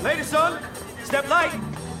 Later, son. Step light.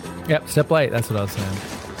 Yep, step light. That's what I was saying.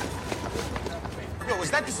 Yo,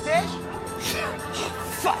 was that the stash?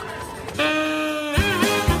 Fuck!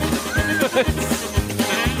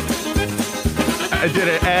 I did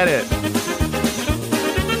an edit.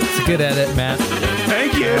 It's a good edit, Matt.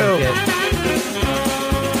 Thank you.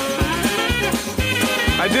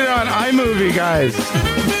 I did it on iMovie, guys.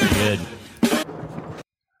 Good.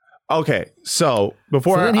 Okay, so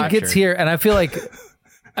before So then he gets here, and I feel like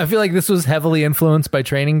this was heavily influenced by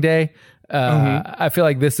Training Day. I feel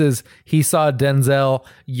like he saw Denzel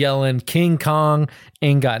yelling King Kong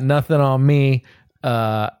ain't got nothing on me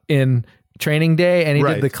in Training Day, and he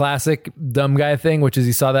did the classic dumb guy thing, which is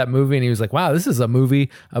he saw that movie and he was like, wow, this is a movie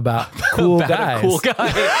about cool guys. A cool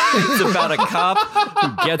guy. It's about a cop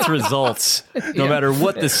who gets results no matter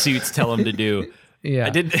what the suits tell him to do.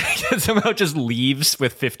 Yeah, somehow just leaves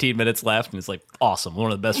with 15 minutes left, and it's like awesome,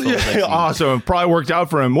 one of the best films I've seen. Awesome. It probably worked out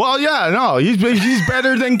for him. Well, yeah, no, he's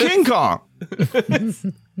better than King Kong.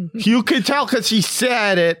 You could tell because he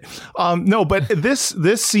said it. No, but this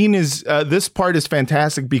scene is this part is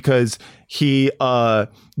fantastic because he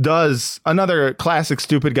does another classic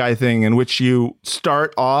stupid guy thing in which you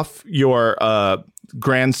start off your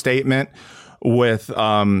grand statement with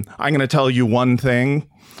I'm going to tell you one thing.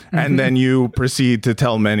 And then you proceed to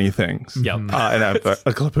tell many things. Yep. And I have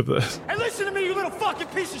a clip of this. Hey, listen to me, you little fucking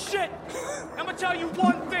piece of shit! I'm gonna tell you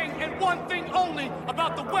one thing and one thing only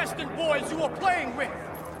about the Western boys you are playing with.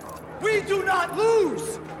 We do not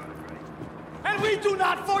lose! And we do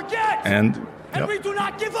not forget! And we do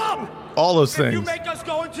not give up! all those If things. you make us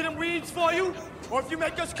go into them weeds for you, or if you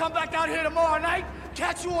make us come back out here tomorrow night,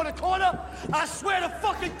 catch you on a corner, I swear to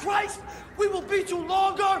fucking Christ, we will beat you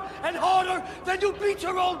longer and harder than you beat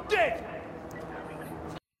your own dick.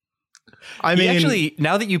 I mean, actually,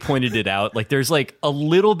 now that you pointed it out, like there's like a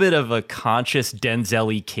little bit of a conscious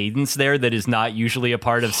Denzel-y cadence there that is not usually a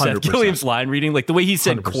part of Seth 100%. Gilliam's line reading. Like the way he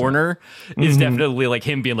said 100%. corner is definitely like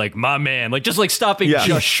him being like, my man, like just like stopping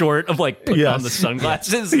just short of like putting on the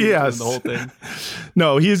sunglasses and Yes. the whole thing.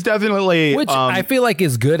 No, he's definitely which I feel like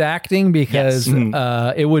is good acting because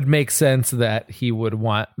it would make sense that he would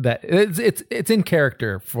want that. It's in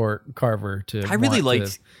character for Carver to. I really want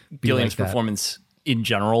liked to be Gilliam's like that. performance in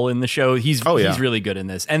general in the show. He's really good in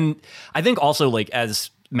this. And I think also like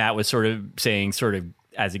as Matt was sort of saying sort of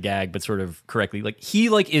as a gag, but sort of correctly, like he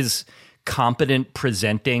like is competent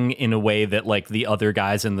presenting in a way that like the other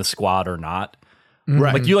guys in the squad are not.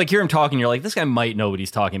 Right. Like you like hear him talking, you're like, this guy might know what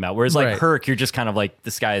he's talking about. Whereas like Right. Herc, you're just kind of like,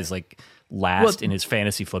 this guy is like last in his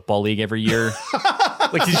fantasy football league every year.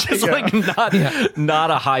 Like he's just like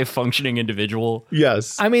not a high functioning individual.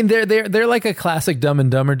 Yes. I mean, they're like a classic Dumb and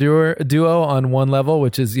Dumber duo on one level,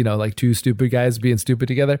 which is, you know, like two stupid guys being stupid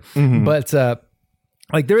together. But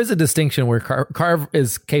like there is a distinction where Carv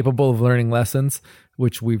is capable of learning lessons,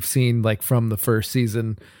 which we've seen like from the first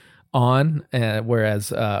season on, whereas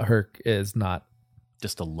Herc is not.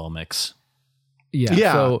 Just a lummox. Yeah.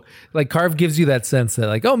 Yeah. So like Carv gives you that sense that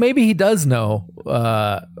like, oh, maybe he does know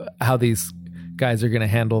how these guys are going to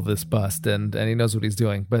handle this bust and he knows what he's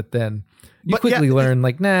doing. But then you quickly learn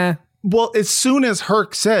like, nah. Well, as soon as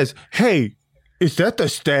Herc says, hey, is that the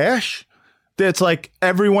stash? That's like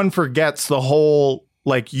everyone forgets the whole,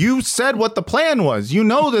 like you said what the plan was. You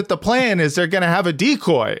know that the plan is they're going to have a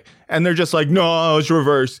decoy. And they're just like, no, it's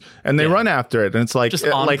reverse. And they run after it. And it's like, just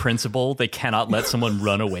on principle, they cannot let someone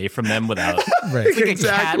run away from them without Right. it's like a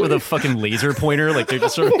cat with a fucking laser pointer. Like they're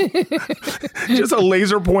just sort of just a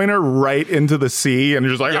laser pointer right into the sea. And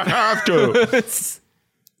you're just like, I have to.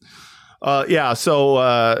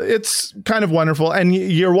 So it's kind of wonderful. And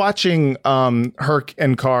you're watching Herc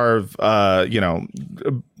and Carv,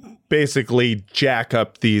 basically jack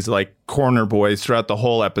up these like corner boys throughout the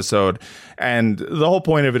whole episode. And the whole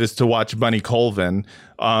point of it is to watch Bunny Colvin,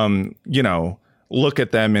 look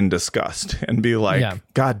at them in disgust and be like,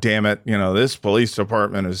 God damn it. This police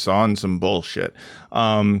department is on some bullshit.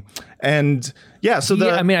 I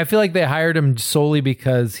feel like they hired him solely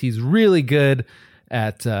because he's really good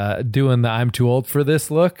at doing the I'm too old for this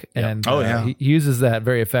look. And he uses that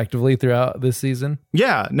very effectively throughout this season.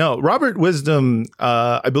 Yeah, no, Robert Wisdom,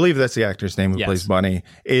 I believe that's the actor's name who plays Bunny,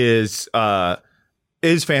 is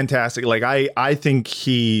fantastic. Like I think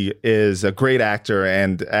he is a great actor,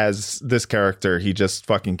 and as this character, he just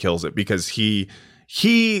fucking kills it because he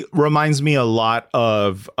reminds me a lot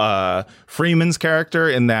of Freeman's character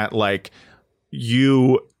in that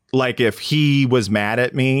if he was mad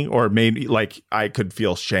at me or maybe like I could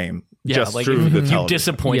feel shame just like through if the you television.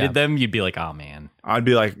 disappointed them, you'd be like, oh man. I'd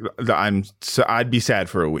be like, I'd be sad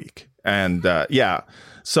for a week. And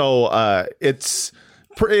so it's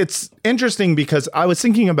it's interesting because I was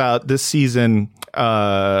thinking about this season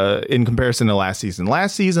in comparison to last season.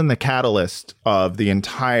 Last season, the catalyst of the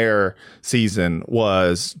entire season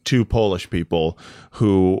was two Polish people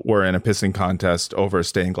who were in a pissing contest over a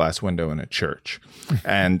stained glass window in a church.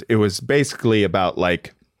 And it was basically about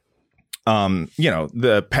like,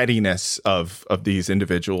 the pettiness of these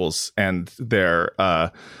individuals and their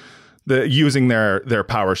using their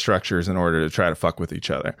power structures in order to try to fuck with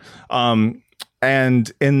each other.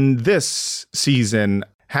 And in this season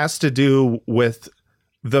has to do with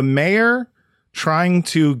the mayor trying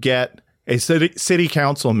to get a city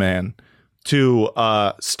councilman to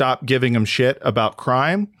stop giving him shit about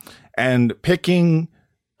crime and picking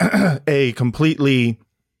a completely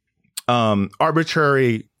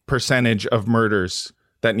arbitrary percentage of murders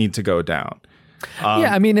that need to go down.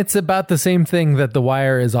 I mean, it's about the same thing that The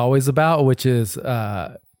Wire is always about, which is,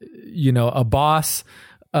 a boss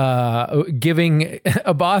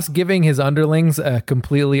giving his underlings a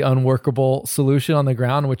completely unworkable solution on the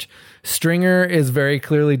ground, which Stringer is very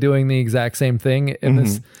clearly doing the exact same thing in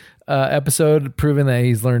this episode, proving that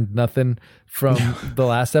he's learned nothing from the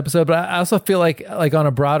last episode. But I also feel like on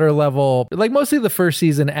a broader level, like mostly the first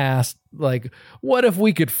season asked, like, what if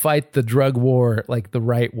we could fight the drug war like the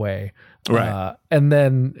right way? Right. And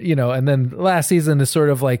then last season is sort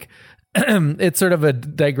of like, it's sort of a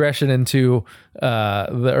digression into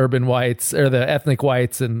the urban whites or the ethnic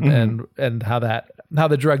whites and how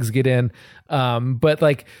the drugs get in. But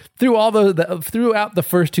like throughout the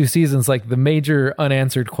first two seasons, like the major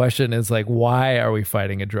unanswered question is like, why are we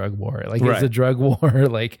fighting a drug war? Like, is a drug war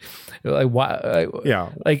like why?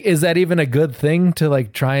 Like, is that even a good thing to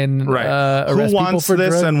like try and arrest who wants people for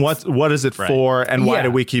this drugs? and what is it for and why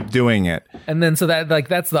do we keep doing it? And then so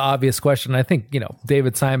that's the obvious question. I think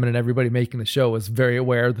David Simon and everybody making the show was very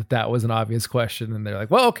aware that was an obvious question, and they're like,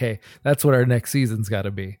 well, okay, that's what our next season's got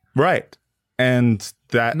to be, right? And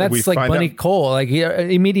that's like Bunny Cole. Like he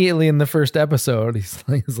immediately in the first episode, he's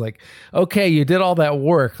like, okay, you did all that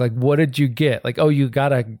work. Like, what did you get? Like, oh, you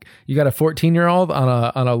got a 14-year-old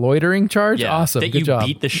on a loitering charge. Yeah, awesome, that good you job.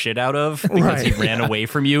 beat the shit out of because he ran away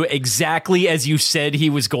from you exactly as you said he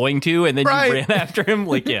was going to, and then you ran after him.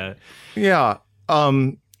 Like,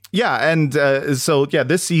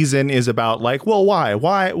 this season is about like, well,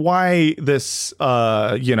 why this,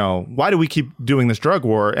 why do we keep doing this drug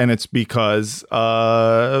war? And it's because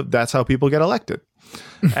that's how people get elected.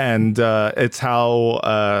 And it's how,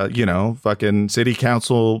 fucking city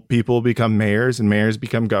council people become mayors and mayors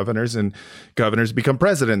become governors and governors become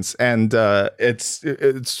presidents. And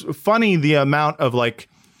it's funny the amount of like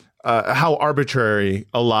how arbitrary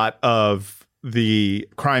a lot of the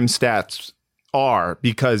crime stats are,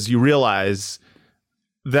 because you realize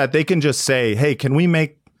that they can just say, hey, can we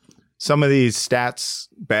make some of these stats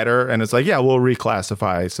better? And it's like, yeah, we'll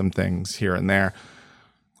reclassify some things here and there.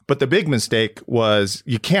 But the big mistake was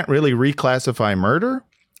you can't really reclassify murder.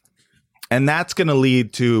 And that's going to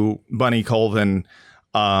lead to Bunny Colvin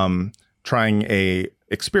trying a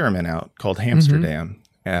experiment out called Hamsterdam,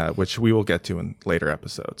 which we will get to in later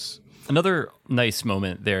episodes. Another nice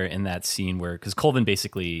moment there in that scene where, because Colvin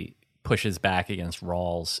basically pushes back against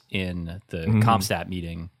Rawls in the Comstat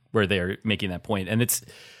meeting where they're making that point. And it's,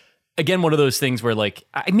 again, one of those things where like,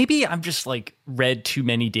 maybe I'm just like read too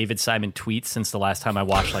many David Simon tweets since the last time I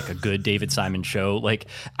watched like a good David Simon show. Like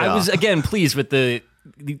I was, again, pleased with the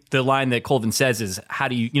line that Colvin says is, how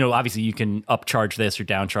do you, obviously you can upcharge this or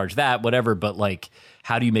downcharge that, whatever, but like,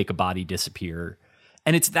 how do you make a body disappear?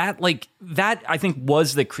 And it's that I think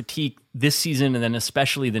was the critique this season, and then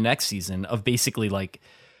especially the next season, of basically like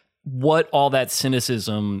what all that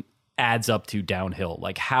cynicism adds up to downhill,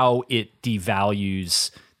 like how it devalues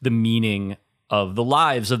the meaning of the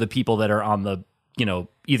lives of the people that are on the,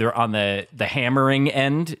 either on the hammering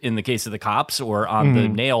end in the case of the cops or on the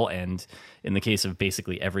nail end in the case of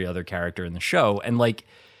basically every other character in the show. And like,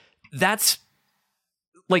 that's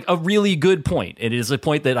like a really good point. It is a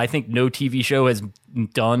point that I think no TV show has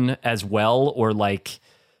done as well or like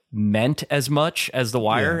meant as much as The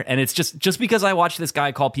Wire. And it's just because I watched this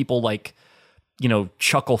guy call people like,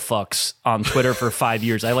 chuckle fucks on Twitter for 5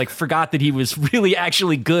 years, I like forgot that he was really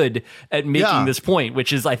actually good at making this point,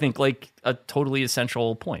 which is, I think, like a totally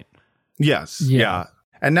essential point. Yes. Yeah.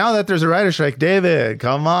 And now that there's a writer's strike, David,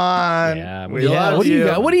 come on. Yeah. We love what do you. you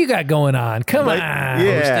got? What do you got going on? Come on.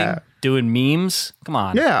 Yeah. Hosting, doing memes. Come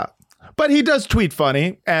on. Yeah. But he does tweet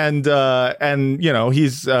funny, and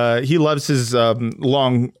he's he loves his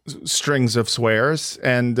long strings of swears,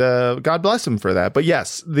 and God bless him for that. But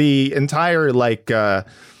yes, the entire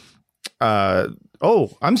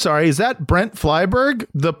I'm sorry, is that Brent Flyberg,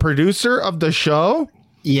 the producer of the show?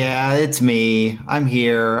 Yeah, it's me. I'm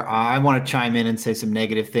here. I want to chime in and say some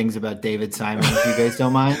negative things about David Simon, if you guys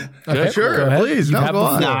don't mind. Okay, Sure, go ahead. please. You No, have go the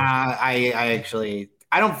on. floor. Nah,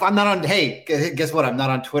 I'm not on. Hey, guess what? I'm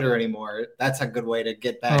not on Twitter anymore. That's a good way to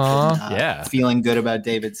get back Yeah. feeling good about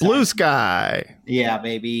David Simon. Blue sky. Yeah,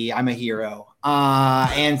 baby. I'm a hero.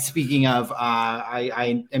 And speaking of,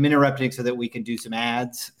 I am interrupting so that we can do some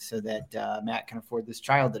ads so that Matt can afford this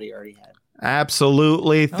child that he already had.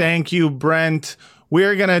 Absolutely. Thank you, Brent.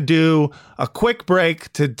 We're going to do a quick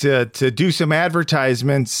break to do some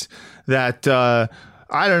advertisements that I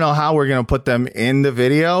don't know how we're going to put them in the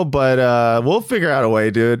video, but we'll figure out a way,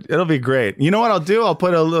 dude. It'll be great. You know what I'll do? I'll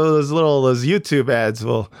put those YouTube ads.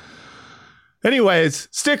 Anyways,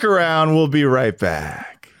 stick around. We'll be right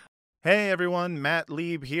back. Hey everyone, Matt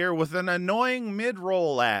Lieb here with an annoying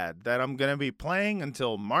mid-roll ad that I'm going to be playing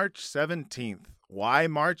until March 17th. Why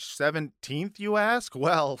March 17th, you ask?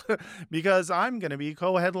 Well, because I'm going to be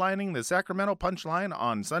co-headlining the Sacramento Punchline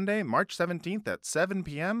on Sunday, March 17th at 7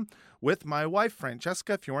 p.m. with my wife,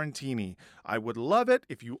 Francesca Fiorentini. I would love it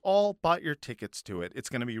if you all bought your tickets to it. It's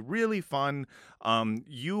going to be really fun.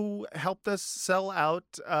 You helped us sell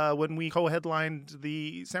out when we co-headlined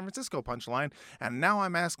the San Francisco Punchline, and now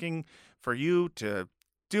I'm asking for you to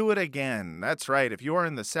do it again. That's right. If you're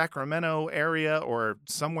in the Sacramento area or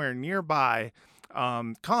somewhere nearby,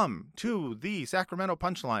 come to the Sacramento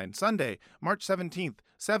Punchline Sunday, March 17th,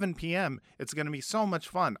 7 p.m. It's going to be so much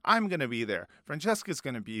fun. I'm going to be there. Francesca's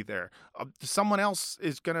going to be there. Someone else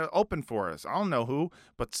is going to open for us. I don't know who,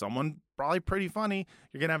 but someone probably pretty funny.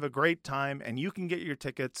 You're going to have a great time, and you can get your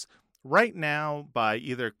tickets right now by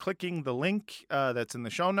either clicking the link that's in the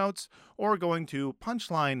show notes or going to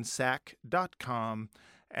punchlinesac.com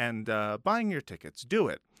and buying your tickets. Do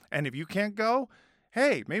it. And if you can't go,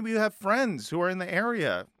 hey, maybe you have friends who are in the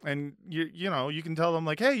area and you can tell them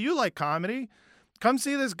like, hey, you like comedy? Come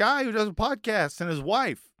see this guy who does a podcast and his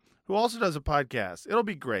wife who also does a podcast. It'll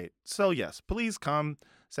be great. So yes, please come.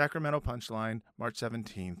 Sacramento Punchline, March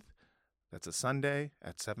 17th. That's a Sunday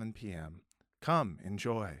at 7 p.m. Come,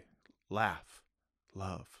 enjoy, laugh,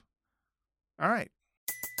 love. All right.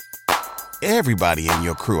 Everybody in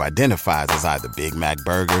your crew identifies as either Big Mac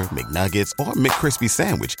Burger, McNuggets, or McCrispy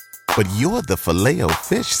Sandwich. But you're the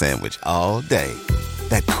Filet-O-Fish Sandwich all day.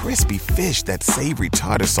 That crispy fish, that savory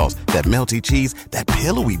tartar sauce, that melty cheese, that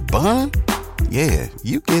pillowy bun. Yeah,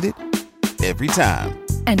 you get it. Every time.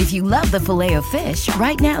 And if you love the Filet-O-Fish,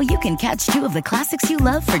 right now you can catch two of the classics you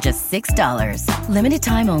love for just $6. Limited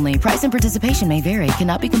time only. Price and participation may vary.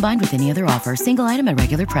 Cannot be combined with any other offer. Single item at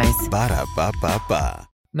regular price. Ba-da-ba-ba-ba.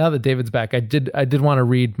 Now that David's back, I did want to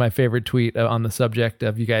read my favorite tweet on the subject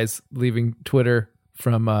of you guys leaving Twitter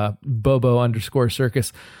from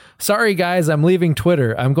Bobo_circus. Sorry, guys, I'm leaving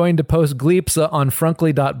Twitter. I'm going to post Gleeps on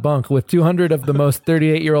Frunkly.bunk with 200 of the most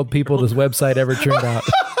 38-year-old people this website ever churned out.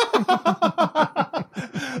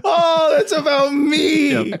 Oh, that's about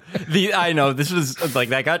me. Yep. I know this was like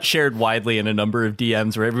that got shared widely in a number of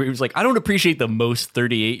DMs where everybody was like, I don't appreciate the most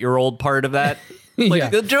 38-year-old part of that.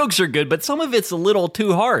 Like the jokes are good, but some of it's a little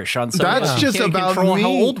too harsh on some. That's just can't about control me. How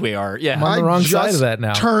old we are? Yeah, I'm on the wrong side of that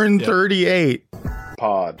now. Turned 38.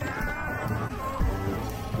 Pod.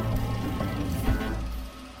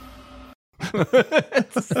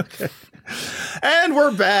 Okay. And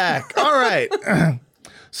we're back. All right.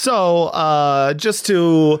 So, just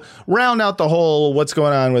to round out the whole what's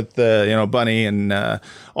going on with the Bunny and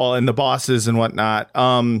all and the bosses and whatnot.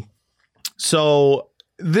 So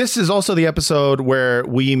this is also the episode where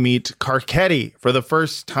we meet Carcetti for the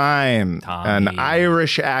first time. Tommy. An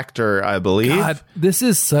Irish actor, I believe. God, this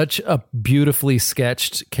is such a beautifully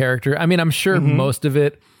sketched character. I mean, I'm sure most of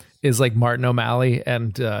it is like Martin O'Malley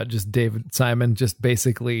and just David Simon just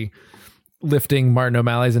basically lifting Martin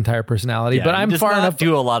O'Malley's entire personality. Yeah, but I'm far enough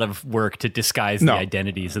do a lot of work to disguise the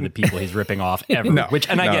identities of the people he's ripping off ever.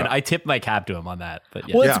 I tip my cap to him on that. But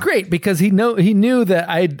yeah. Well, it's great because he knew that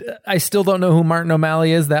I still don't know who Martin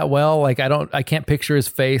O'Malley is that well. Like I can't picture his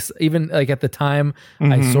face. Even like at the time,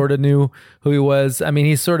 I sort of knew who he was. I mean,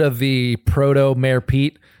 he's sort of the proto Mayor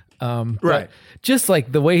Pete. Right. Just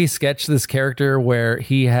like the way he sketched this character where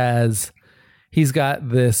he's got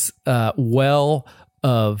this well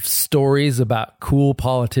of stories about cool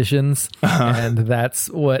politicians, and that's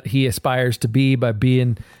what he aspires to be by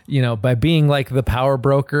being like the power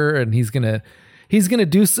broker, and he's gonna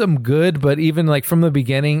do some good, but even like from the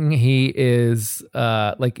beginning he is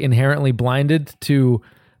like inherently blinded to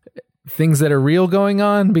things that are real going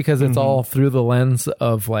on because it's all through the lens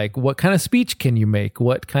of like what kind of speech can you make,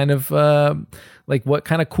 what kind of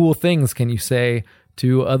cool things can you say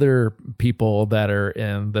to other people that are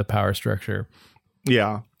in the power structure.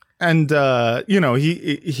 Yeah. And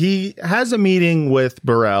he has a meeting with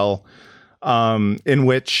Burrell, in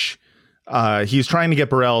which he's trying to get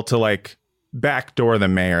Burrell to like backdoor the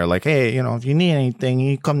mayor. Like, hey, if you need anything,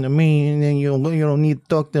 you come to me, and then you don't need to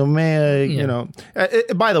talk to the mayor.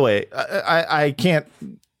 By the way, I can't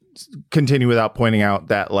continue without pointing out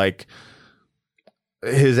that like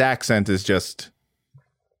his accent is just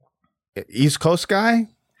East Coast guy.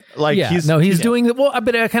 Like he's doing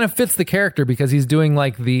but it kind of fits the character because he's doing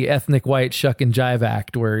like the ethnic white shuck and jive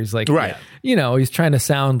act where he's like, right. He's trying to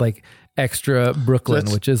sound like extra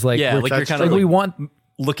Brooklyn, which is like, like you're kind of like, we want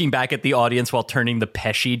looking back at the audience while turning the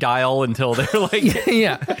Pesci dial until they're like,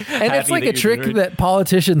 and it's like a trick that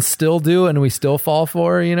politicians still do and we still fall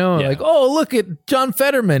for, like, oh, look at John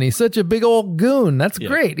Fetterman, he's such a big old goon, that's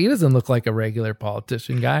great, he doesn't look like a regular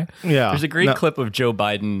politician guy. There's a great clip of Joe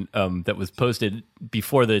Biden that was posted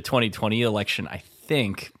before the 2020 election, I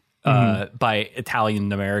think, by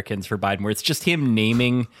Italian Americans for Biden, where it's just him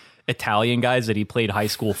naming Italian guys that he played high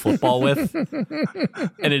school football with.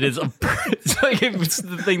 And it was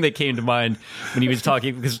the thing that came to mind when he was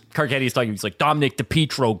talking, because Carcetti's talking, he's like, Dominic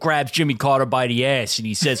DePietro grabs Jimmy Carter by the ass and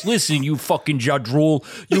he says, listen, you fucking Judge Rule,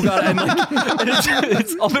 you got and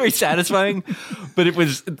it's all very satisfying. But it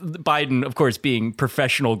was Biden, of course, being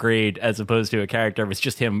professional grade as opposed to a character. It was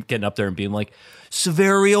just him getting up there and being like,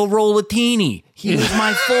 Saverio Rollatini, he was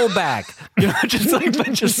my fullback.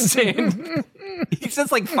 Just saying. He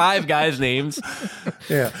says like 5 guys' names.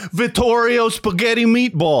 Yeah, Vittorio Spaghetti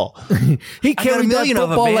Meatball. He carried that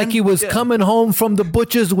football like he was coming home from the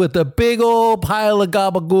butcher's with a big old pile of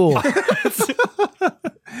gabagool.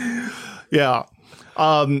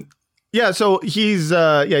 So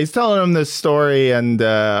he's telling him this story and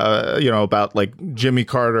about like Jimmy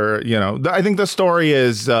Carter. I think the story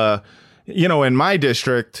is in my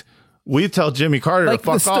district, we tell Jimmy Carter to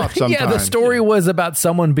fuck off sometimes. Yeah, the story was about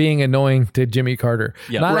someone being annoying to Jimmy Carter,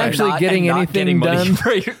 not actually getting anything done.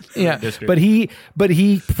 But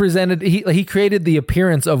he presented, he created the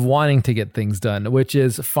appearance of wanting to get things done, which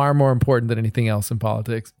is far more important than anything else in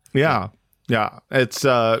politics. Yeah. It's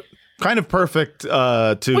kind of perfect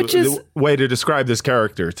the way to describe this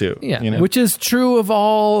character too. Yeah, which is true of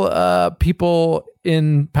all people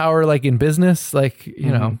in power, like in business, like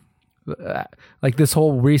like this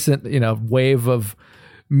whole recent wave of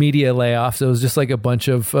media layoffs. It was just like a bunch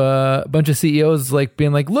of CEOs like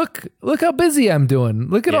being like, look how busy I'm doing.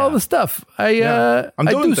 Look at all the stuff I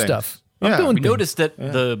do stuff. I'm doing. We noticed that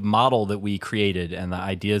the model that we created and the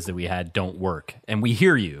ideas that we had don't work, and we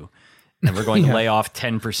hear you. And we're going to lay off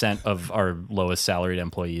 10% of our lowest salaried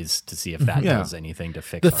employees to see if that does anything to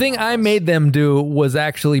fix the thing problems. I made them do was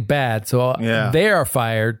actually bad. So they are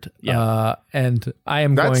fired. And I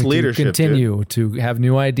am going to continue to have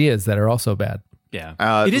new ideas that are also bad. Yeah.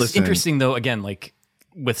 It is interesting, though, again, like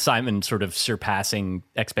with Simon sort of surpassing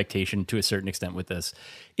expectation to a certain extent with this.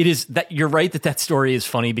 It is that you're right that story is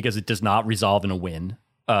funny because it does not resolve in a win.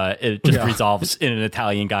 It just resolves in an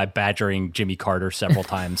Italian guy badgering Jimmy Carter several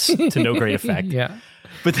times to no great effect.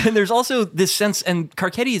 But then there's also this sense, and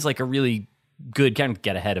Carcetti is like a really good kind of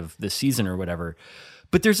get ahead of this season or whatever.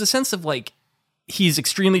 But there's a sense of like, he's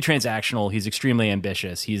extremely transactional. He's extremely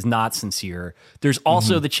ambitious. He's not sincere. There's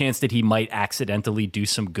also the chance that he might accidentally do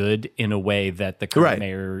some good in a way that the current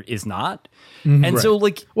mayor is not. And so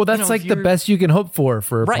like, well, that's like the best you can hope for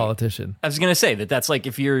a politician. I was going to say that's like,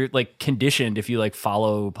 if you're like conditioned, if you like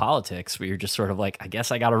follow politics where you're just sort of like, I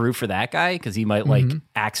guess I got to root for that guy because he might like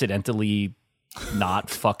accidentally not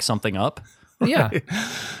fuck something up. Yeah.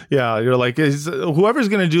 You're like, whoever's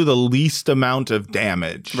going to do the least amount of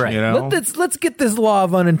damage, right? Let's get this law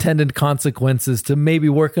of unintended consequences to maybe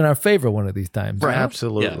work in our favor one of these times. Right?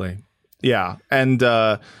 Absolutely. Yeah. And,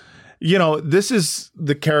 this is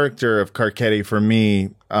the character of Carcetti for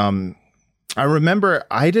me. I remember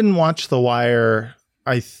I didn't watch The Wire.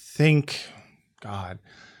 I think, I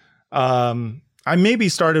maybe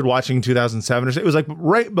started watching 2007 or so. It was like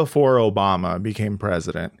right before Obama became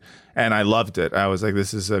president. And I loved it. I was like,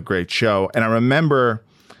 this is a great show. And I remember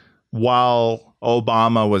while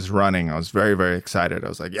Obama was running, I was very, very excited. I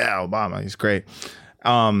was like, yeah, Obama, he's great.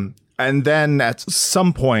 And then at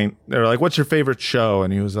some point, they were like, what's your favorite show?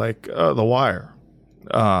 And he was like, The Wire.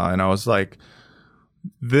 And I was like,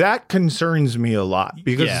 that concerns me a lot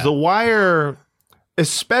because The Wire,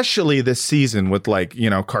 especially this season with like,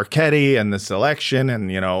 Carcetti and this election and,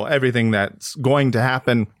 everything that's going to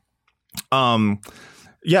happen.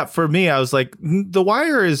 Yeah, for me, I was like, The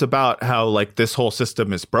Wire is about how like this whole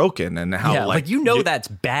system is broken and how like that's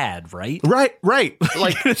bad, right? Right.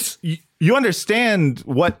 Like you understand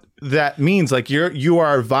what that means. Like you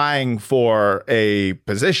are vying for a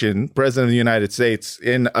position, president of the United States,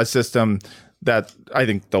 in a system that I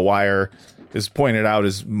think The Wire is pointed out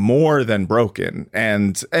is more than broken.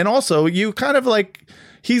 And also you kind of like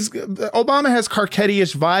Obama has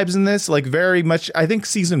Carcetti-ish vibes in this, like very much. I think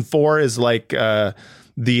season 4 is like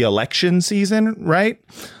the election season, right?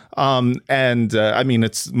 I mean,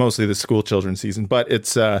 it's mostly the school children season, but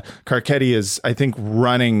it's Carcetti is, I think,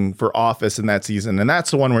 running for office in that season. And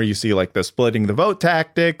that's the one where you see like the splitting the vote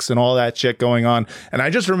tactics and all that shit going on. And I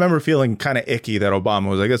just remember feeling kind of icky that Obama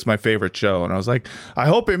was like, that's my favorite show. And I was like, I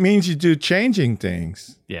hope it means you do changing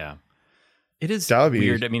things. Yeah. It is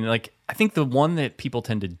weird. I mean, like, I think the one that people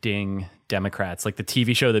tend to ding Democrats, like the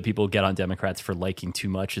TV show that people get on Democrats for liking too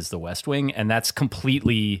much, is The West Wing. And that's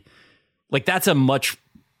completely, like, that's a much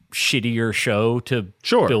shittier show to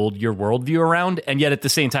build your worldview around. And yet at the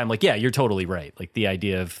same time, like, yeah, you're totally right. Like the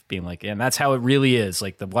idea of being like, and that's how it really is.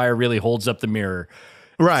 Like The Wire really holds up the mirror.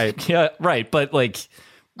 Right. Yeah, right. But like,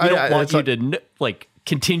 we don't want you to like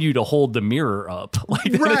continue to hold the mirror up.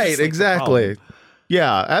 Like, right. Exactly.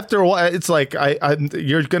 Yeah. After a while, it's like,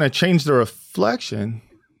 you're going to change the reflection.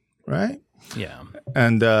 Right. Yeah.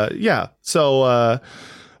 And so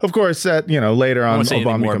of course, later on,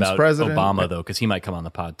 Obama becomes president. Obama, though, because he might come on the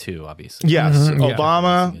pod too, obviously. Yes,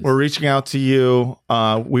 Obama, we're reaching out to you.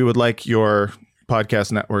 We would like your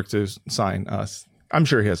podcast network to sign us. I'm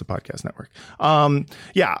sure he has a podcast network.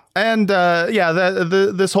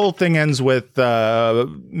 This whole thing ends with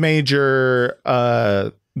Major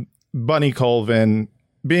Bunny Colvin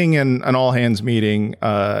being in an all-hands meeting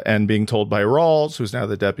and being told by Rawls, who's now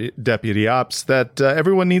the deputy ops, that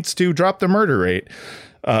everyone needs to drop the murder rate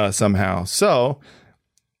somehow. So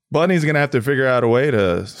Bunny's going to have to figure out a way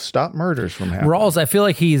to stop murders from happening. Rawls, I feel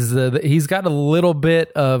like he's got a little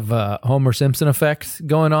bit of Homer Simpson effect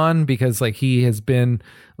going on, because like he has been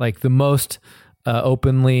like the most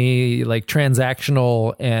openly like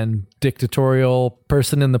transactional and dictatorial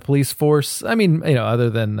person in the police force. I mean,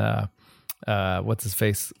 other than what's his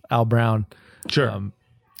face, Al Brown. Sure.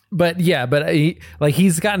 But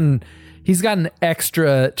he's gotten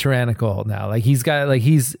extra tyrannical now. Like he's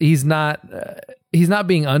not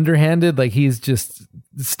being underhanded. Like he's just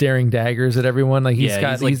staring daggers at everone. Like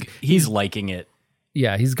he's liking it.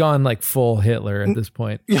 Yeah. He's gone like full Hitler at this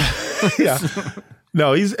point. Yeah.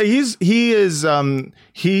 No, he's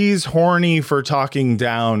horny for talking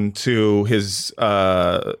down to his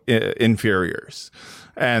inferiors.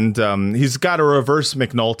 And he's got a reverse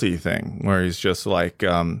McNulty thing where he's just like,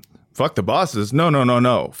 fuck the bosses.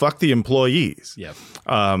 No. Fuck the employees. Yep.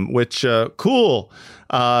 Which, cool.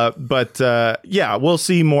 But we'll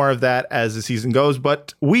see more of that as the season goes.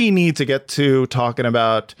 But we need to get to talking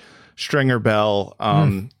about Stringer Bell.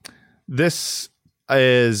 This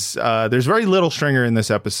is, there's very little Stringer in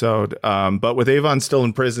this episode. But with Avon still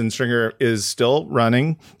in prison, Stringer is still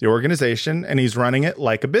running the organization, and he's running it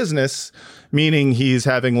like a business, meaning he's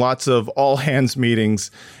having lots of all hands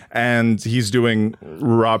meetings, and he's doing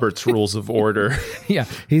Robert's Rules of Order. Yeah,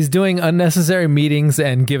 he's doing unnecessary meetings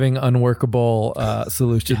and giving unworkable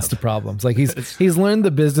solutions to problems. Like he's learned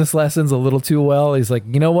the business lessons a little too well. He's like,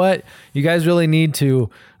 you know what? You guys really need to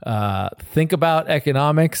think about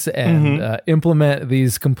economics and implement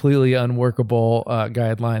these completely unworkable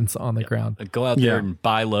guidelines on the ground. Go out there and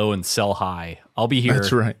buy low and sell high. I'll be here.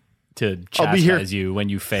 That's right. To chastise you when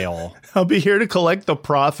you fail. I'll be here to collect the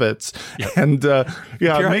profits and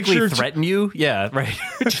make sure threaten you. Yeah, right.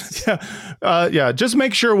 Just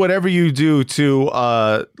make sure whatever you do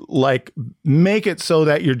to make it so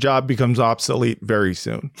that your job becomes obsolete very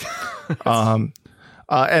soon. And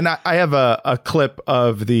I have a clip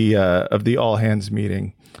of the all hands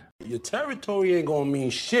meeting. Your territory ain't gonna mean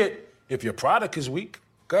shit if your product is weak.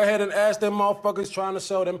 Go ahead and ask them motherfuckers trying to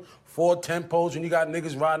sell them Ford Tempos when you got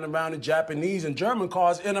niggas riding around in Japanese and German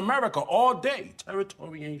cars in America all day.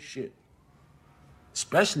 Territory ain't shit.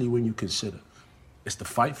 Especially when you consider it's the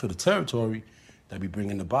fight for the territory that be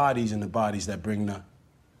bringing the bodies, and the bodies that bring the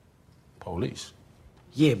police.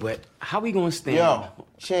 Yeah, but how we gonna stand? Yo,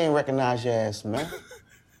 she ain't recognize your ass, man.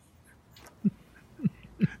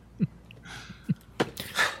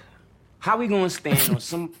 How we gonna stand on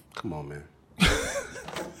some... Come on, man.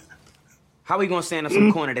 How we gonna stand on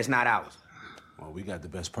some corner that's not ours? Well, we got the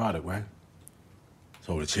best product, right?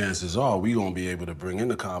 So the chances are we gonna be able to bring in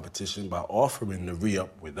the competition by offering the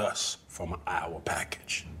re-up with us from our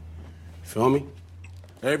package. Feel me?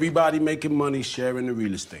 Everybody making money sharing the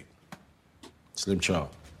real estate. Slim Charles.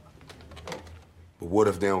 But what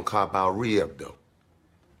if they don't cop out re-up, though?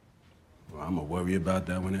 Well, I'm gonna worry about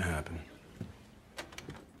that when it happens.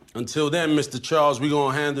 Until then, Mr. Charles, we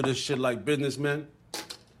gonna handle this shit like businessmen.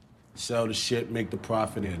 Sell the shit, make the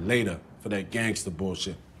profit, and later for that gangster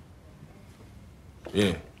bullshit.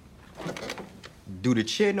 Yeah. Do the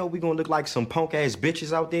chair know we gonna look like some punk-ass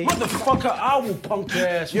bitches out there? Motherfucker, I will punk your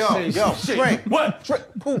ass. Yo, Frank. What?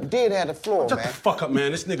 Poop did have the floor, Shut man. the fuck up,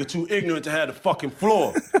 man. This nigga too ignorant to have the fucking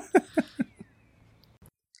floor.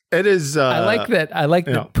 It is. I like that. I like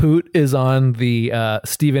that Poot is on the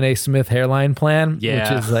Stephen A. Smith hairline plan,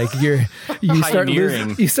 Yeah. which is like you start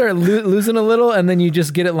Pioneering. losing a little, and then you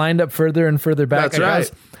just get it lined up further and further back. That's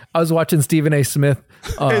right. I was watching Stephen A. Smith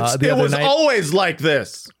the it other was night. always like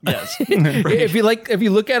this. Yes. If you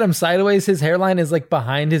look at him sideways, his hairline is like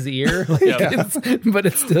behind his ear, like but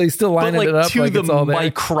it's still he's still But lining like it up to like the it's all there.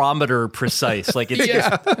 micrometer precise. Like it's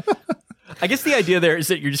just, I guess the idea there is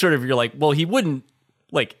that you're like, well, he wouldn't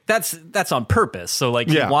like that's on purpose. So like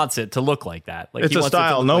he wants it to look like that. Like It's he a wants it to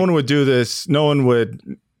style. look No like one would do this. No one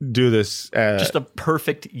would do this. just a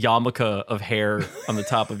perfect yarmulke of hair on the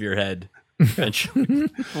top of your head.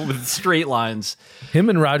 With straight lines. Him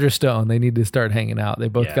and Roger Stone, they need to start hanging out. They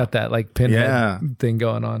both got that like pinhead thing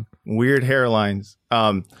going on. Weird hairlines.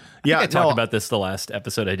 I talked about this the last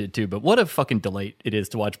episode I did too, but what a fucking delight it is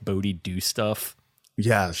to watch Bodhi do stuff.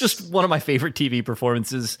 Yes. Just one of my favorite TV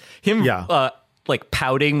performances. Him like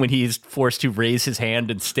pouting when he's forced to raise his hand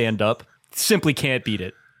and stand up. Simply can't beat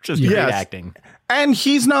it. Just great acting. And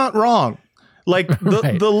he's not wrong. Like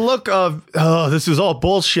the look of, oh, this is all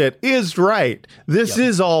bullshit is right. This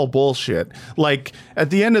is all bullshit. Like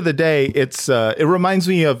at the end of the day, it reminds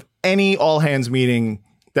me of any all hands meeting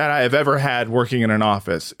that I have ever had working in an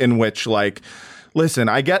office in which, like, listen,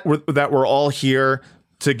 I get that we're all here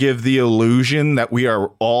to give the illusion that we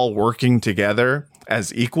are all working together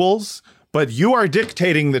as equals, but you are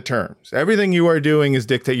dictating the terms. Everything you are doing is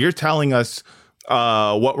dictate. You're telling us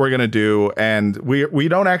what we're gonna do, and we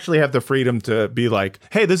don't actually have the freedom to be like,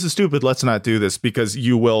 hey, this is stupid, let's not do this, because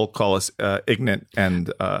you will call us ignorant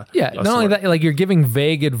and not only that, like you're giving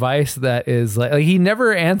vague advice that is like he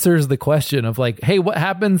never answers the question of like, hey, what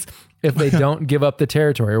happens if they don't give up the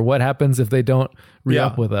territory, or what happens if they don't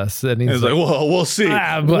re-up with us? And he's like, well, we'll see. We'll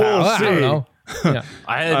I see. don't know. Yeah.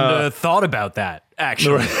 I hadn't thought about that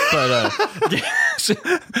actually, but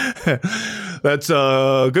that's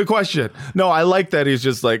a good question. No, I like that he's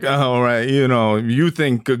just like, oh, right, you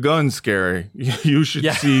think a gun's scary. You should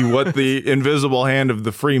see what the invisible hand of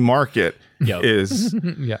the free market is.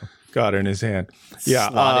 Got in his hand.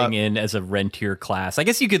 Slotting in as a rentier class. I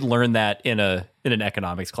guess you could learn that in an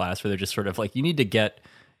economics class where they're just sort of like, you need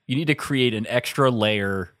to create an extra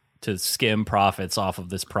layer to skim profits off of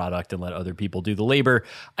this product and let other people do the labor.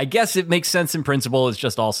 I guess it makes sense in principle. It's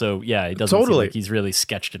just also, it doesn't seem like he's really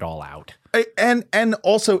sketched it all out. And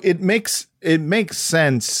also it makes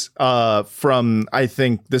sense from, I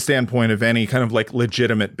think, the standpoint of any kind of like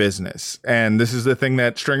legitimate business. And this is the thing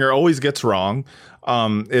that Stringer always gets wrong,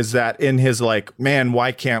 is that in his like, man,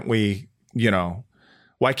 why can't we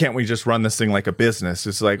just run this thing like a business?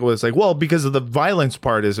 It's like, well, because of the violence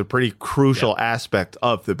part is a pretty crucial aspect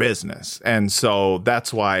of the business. And so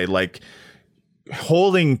that's why like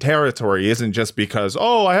holding territory isn't just because,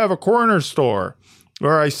 oh, I have a corner store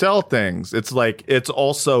where I sell things. It's like, it's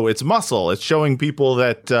muscle. It's showing people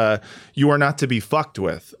that you are not to be fucked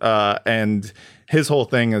with. And his whole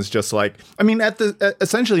thing is just like, I mean,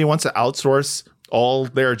 essentially he wants to outsource all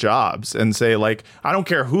their jobs and say like, I don't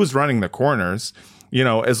care who's running the corners,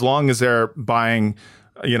 as long as they're buying,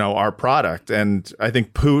 our product. And I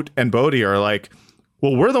think Poot and Bodhi are like,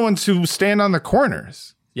 well, we're the ones who stand on the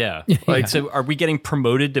corners. Yeah. Like, so are we getting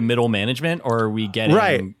promoted to middle management, or are we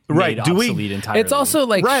getting made obsolete entirely? It's also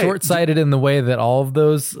like short-sighted in the way that all of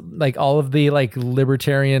those, like all of the like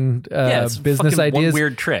libertarian business ideas. One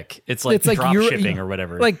weird trick. It's like drop shipping or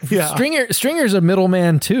whatever. Like Stringer's a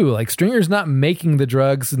middleman too. Like Stringer's not making the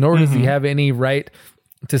drugs, nor does he have any right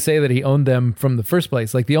to say that he owned them from the first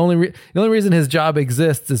place. Like the only reason his job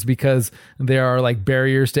exists is because there are like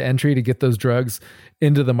barriers to entry to get those drugs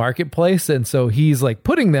into the marketplace. And so he's like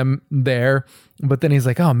putting them there, but then he's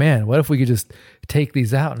like, oh man, what if we could just take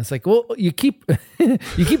these out? And it's like, well, you keep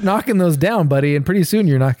knocking those down, buddy. And pretty soon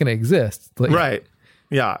you're not going to exist. Like, right.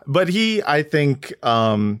 Yeah. But I think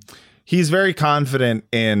he's very confident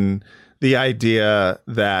in the idea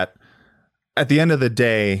that at the end of the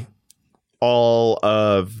day, all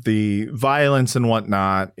of the violence and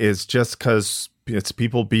whatnot is just because it's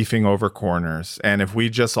people beefing over corners. And if we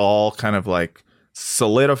just all kind of like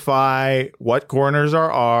solidify what corners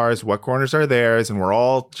are ours, what corners are theirs, and we're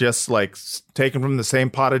all just like taken from the same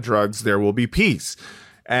pot of drugs, there will be peace.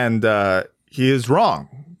 And he is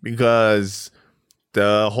wrong, because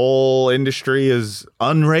the whole industry is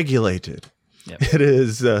unregulated. Yep. It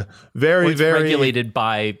is very regulated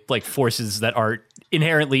by like forces that are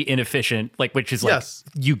inherently inefficient, like, which is like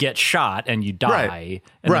you get shot and you die,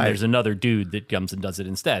 and then there's another dude that comes and does it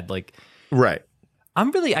instead. Like,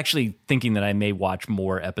 I'm really actually thinking that I may watch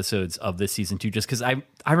more episodes of this season 2, just because I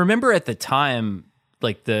remember at the time,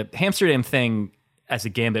 like, the Amsterdam thing as a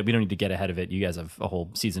gambit, we don't need to get ahead of it, you guys have a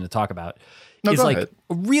whole season to talk about, is like a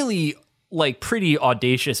really like pretty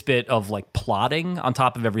audacious bit of like plotting on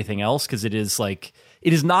top of everything else, because it is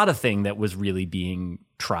not a thing that was really being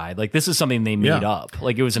tried. Like, this is something they made up.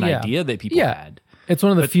 Like, it was an idea that people had. It's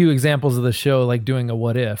one of the few examples of the show like doing a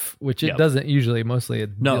what if, which it doesn't usually. Mostly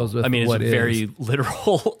it deals with. I mean, it's very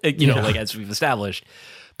literal, like, as we've established.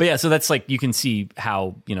 But yeah, so that's like, you can see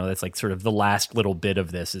how, that's like sort of the last little bit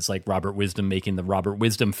of this is like Robert Wisdom making the Robert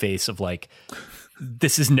Wisdom face of like,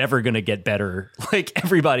 this is never going to get better. Like,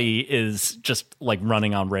 everybody is just like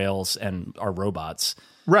running on rails and are robots.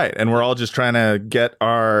 Right. And we're all just trying to get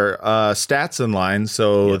our stats in line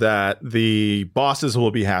so that the bosses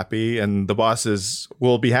will be happy, and the bosses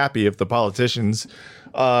will be happy if the politicians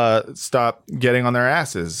stop getting on their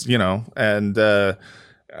asses,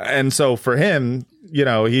 and so for him,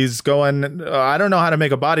 he's going, I don't know how to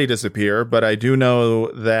make a body disappear, but I do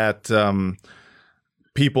know that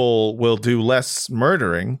people will do less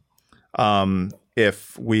murdering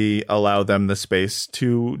if we allow them the space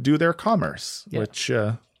to do their commerce, which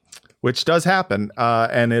does happen,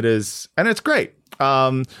 and it's great.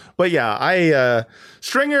 But yeah,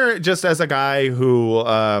 Stringer, just as a guy who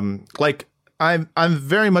I'm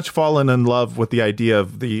very much fallen in love with the idea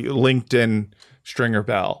of the LinkedIn Stringer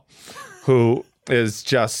Bell, who is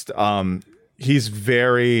just he's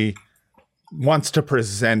very wants to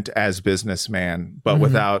present as businessman, but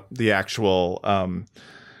without the actual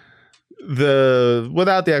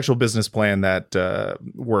without the actual business plan that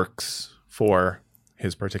works for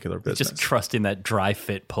his particular business. Just trusting that dry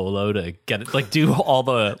fit polo to get it, like, do all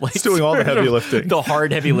the like he's doing all the heavy lifting, the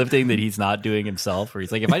hard heavy lifting that he's not doing himself. Where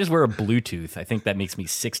he's like, if I just wear a Bluetooth, I think that makes me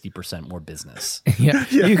 60% more business.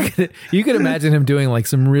 You could imagine him doing like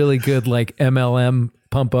some really good like MLM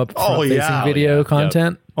pump up facing video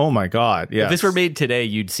content. Oh my god, yeah. If this were made today,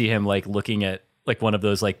 you'd see him like looking at like one of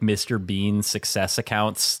those like Mr. Bean success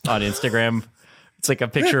accounts on Instagram. It's like a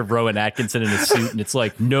picture of Rowan Atkinson in a suit, and it's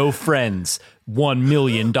like, no friends, $1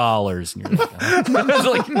 million. And you're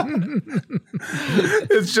like,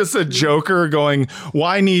 it's just a Joker going,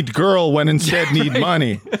 why need girl when instead need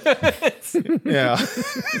money? Yeah.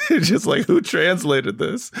 It's just like, who translated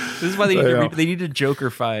this? This is why they need to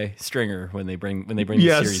Jokerify Stringer when they bring the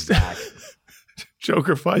series back.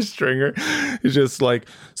 Jokerify Stringer is just like,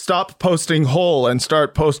 stop posting whole and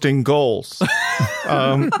start posting goals.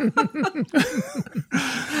 That's good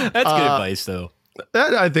advice, though.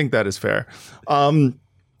 I think that is fair.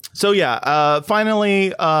 So yeah,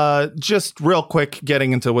 finally, just real quick,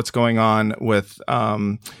 getting into what's going on with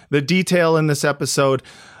the detail in this episode.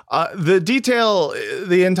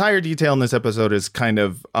 The entire detail in this episode is kind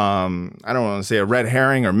of, I don't want to say a red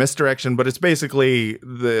herring or misdirection, but it's basically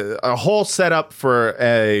a whole setup for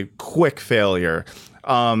a quick failure.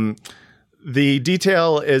 The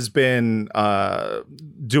detail has been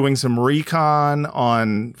doing some recon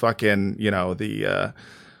on fucking, the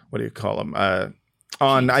what do you call them?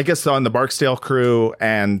 I guess on the Barksdale crew,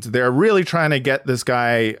 and they're really trying to get this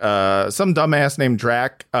guy, some dumbass named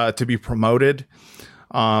Drac, to be promoted.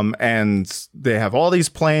 And they have all these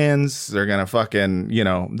plans. They're gonna fucking,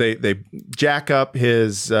 they jack up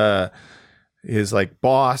his like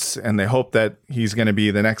boss, and they hope that he's gonna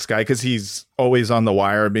be the next guy, because he's always on the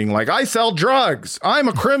wire being like, I sell drugs, I'm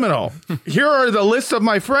a criminal, here are the list of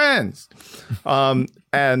my friends. And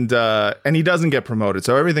he doesn't get promoted,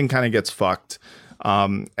 so everything kind of gets fucked.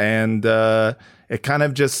 And it kind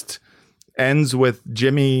of just ends with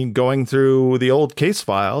Jimmy going through the old case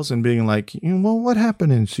files and being like, well, what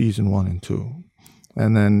happened in season 1 and 2?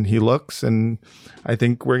 And then he looks, and I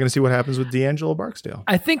think we're going to see what happens with D'Angelo Barksdale.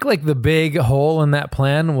 I think like the big hole in that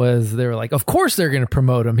plan was they were like, of course they're going to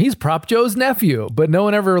promote him. He's Prop Joe's nephew. But no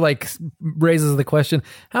one ever like raises the question,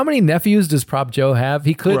 how many nephews does Prop Joe have?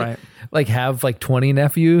 He could like have like 20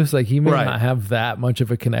 nephews. Like he may not have that much of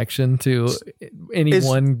a connection to any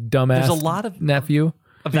one dumbass there's a lot of nephew.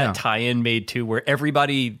 of that tie-in made too, where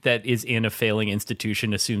everybody that is in a failing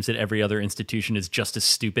institution assumes that every other institution is just as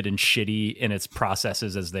stupid and shitty in its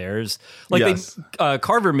processes as theirs. Like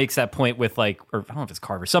Carver makes that point with like, or I don't know if it's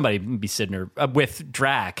Carver, somebody be sitting with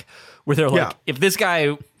Drac, where they're like, if this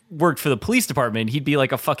guy worked for the police department, he'd be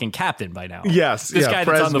like a fucking captain by now. Yes, this guy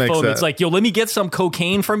that's on the phone, it's like, yo, let me get some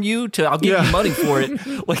cocaine from you. I'll give you money for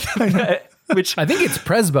it. Like. Which I think it's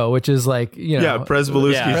Presbo, which is like,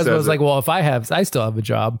 Presbolewski. Presbo's like, well, if I still have a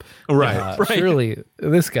job, right? Surely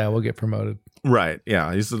this guy will get promoted. Right.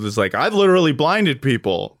 Yeah. He's just like, I've literally blinded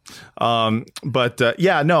people. It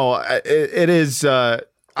is. I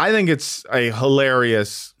think it's a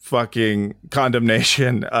hilarious fucking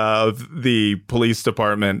condemnation of the police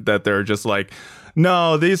department that they're just like,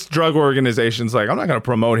 no, these drug organizations, like, I'm not going to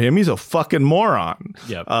promote him. He's a fucking moron.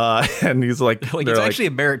 Yep. And he's like it's actually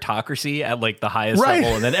a meritocracy at like the highest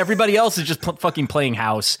level. And then everybody else is just fucking playing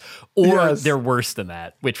house, or they're worse than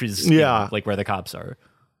that, which is like where the cops are.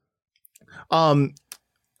 And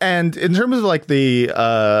in terms of like the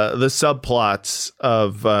subplots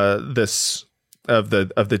of this of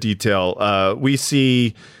the detail, we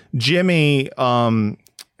see Jimmy,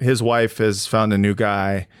 his wife has found a new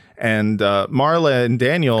guy. And Marla and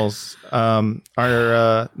Daniels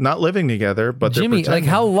are not living together, but Jimmy, they're like,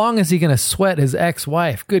 how long is he going to sweat his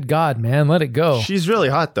ex-wife? Good God, man, let it go. She's really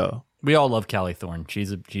hot, though. We all love Callie Thorne.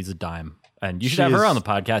 She's a dime, and you should have her on the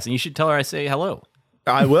podcast, and you should tell her I say hello.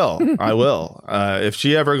 I will. If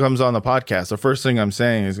she ever comes on the podcast, the first thing I'm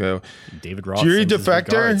saying is go, David Roth. Do you read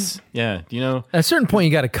Defector? Yeah. Do you know? At a certain point,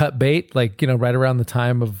 you got to cut bait, like, right around the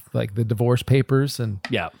time of like the divorce papers, and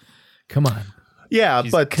come on. Yeah,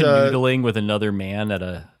 she's but canoodling with another man at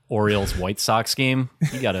a Orioles White Sox game.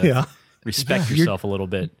 You gotta respect yourself a little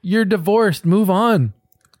bit. You're divorced. Move on.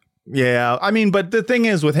 Yeah, I mean, but the thing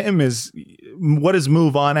is with him is, what does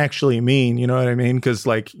move on actually mean? You know what I mean? Because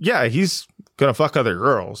like, he's gonna fuck other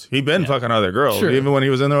girls. He'd been fucking other girls even when he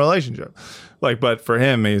was in the relationship. Like, but for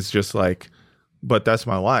him, he's just like, but that's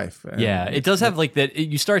my life. And it does have like that.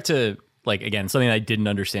 You start to. Like, again, something I didn't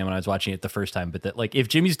understand when I was watching it the first time, but that, like, if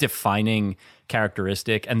Jimmy's defining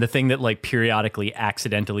characteristic and the thing that, like, periodically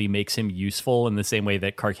accidentally makes him useful in the same way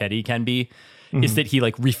that Carcetti can be, is that he,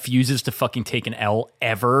 like, refuses to fucking take an L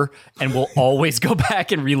ever and will always go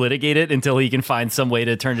back and relitigate it until he can find some way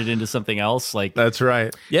to turn it into something else. Like, that's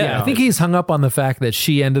right. Yeah. I think he's hung up on the fact that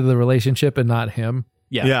she ended the relationship and not him.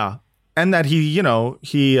 Yeah. And that he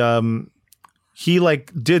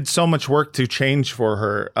like did so much work to change for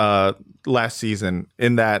her last season,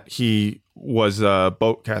 in that he was a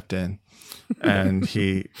boat captain and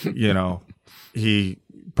he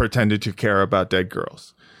pretended to care about dead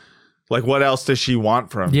girls. Like, what else does she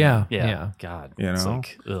want from him? Yeah. God. It's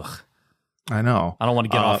like, ugh. I know. I don't want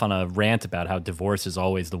to get off on a rant about how divorce is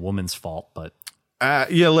always the woman's fault, but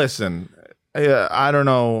listen. I don't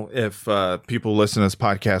know if people listen to this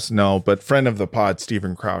podcast know, but friend of the pod,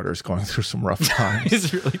 Steven Crowder, is going through some rough times.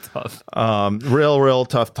 It's really tough. Real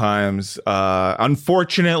tough times.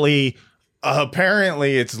 Unfortunately,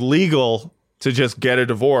 apparently it's legal to just get a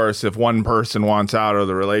divorce if one person wants out of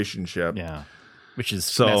the relationship. Yeah. Which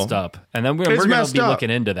is messed up. And then we're going to be looking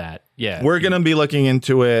into that. Yeah. We're going to be looking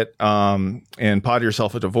into it and Pod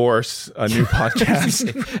Yourself a Divorce, a new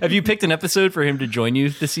podcast. Have you picked an episode for him to join you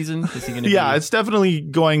this season? Is he going to it's definitely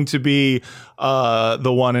going to be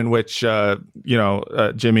the one in which,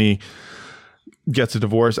 Jimmy gets a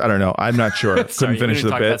divorce. I don't know. I'm not sure. Couldn't finish the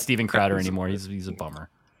talk bit. About Steven Crowder anymore. He's a bummer.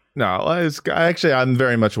 No, I'm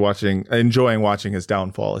very much enjoying watching his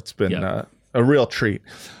downfall. It's been a real treat.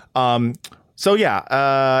 And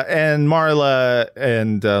Marla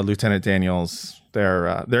and Lieutenant Daniels,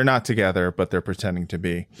 they're not together, but they're pretending to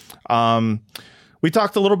be. We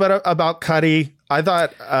talked a little bit about Cuddy. I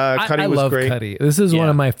thought Cuddy was great. Cuddy. This is one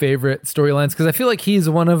of my favorite storylines because I feel like he's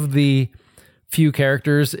one of the few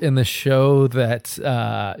characters in the show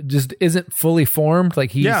that just isn't fully formed.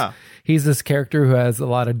 Like he's this character who has a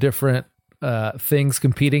lot of different things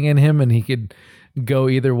competing in him, and he could go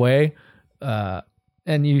either way.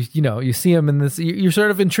 And you see him in this, you're sort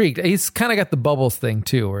of intrigued. He's kind of got the Bubbles thing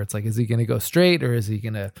too, where it's like, is he going to go straight or is he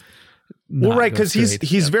going to? Well, right, because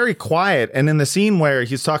he's very quiet, and in the scene where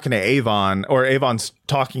he's talking to Avon, or Avon's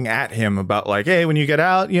talking at him about like, hey, when you get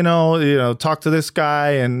out, talk to this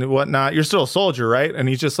guy and whatnot. You're still a soldier, right? And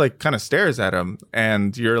he just like kind of stares at him,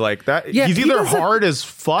 and you're like, that. Yeah, he's either hard as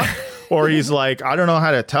fuck, or he's like, I don't know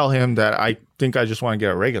how to tell him that I think I just want to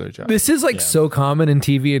get a regular job. This is like so common in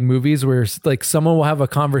TV and movies where like someone will have a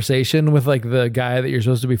conversation with like the guy that you're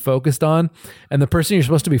supposed to be focused on, and the person you're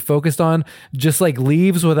supposed to be focused on just like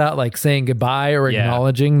leaves without like saying goodbye or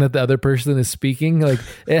acknowledging that the other person is speaking. Like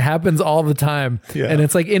it happens all the time. Yeah. And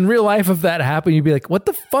it's like in real life, if that happened, you'd be like, what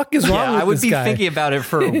the fuck is wrong with I would this be guy? thinking about it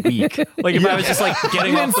for a week. Like if I was just like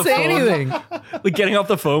getting off the phone, anything. like getting off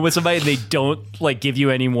the phone with somebody and they don't like give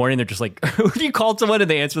you any warning. They're just like, if you called someone and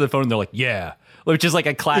they answer the phone and they're like, yeah, which is like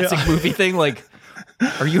a classic movie thing. Like,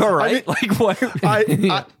 are you all right? I mean, like what? I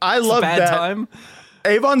It's a love bad that. time.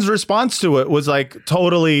 Avon's response to it was like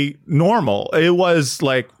totally normal. It was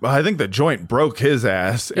like, I think the joint broke his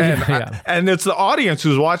ass. And, and it's the audience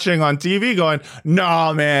who's watching on TV going,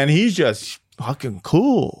 nah, man, he's just fucking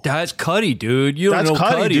cool. That's Cuddy, dude. You don't That's know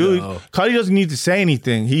Cuddy, dude. though. Cuddy doesn't need to say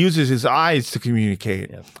anything. He uses his eyes to communicate.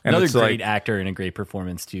 And Another it's great like, actor and a great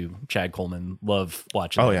performance too. Chad Coleman. Love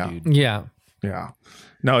watching Oh, that yeah. dude. Yeah. Yeah.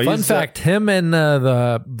 No, Fun he's, fact: him and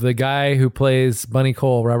the guy who plays Bunny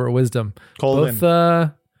Cole, Robert Wisdom, Colvin.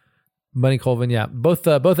 both Bunny Colvin, both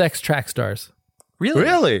ex-track stars.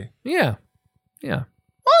 Really? Yeah. Well,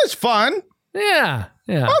 it's fun. Yeah.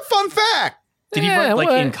 What a fun fact. Did he Yeah, run, like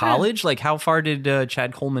well, in college? Like how far did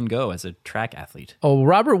Chad Coleman go as a track athlete? Oh,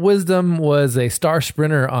 Robert Wisdom was a star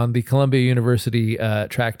sprinter on the Columbia University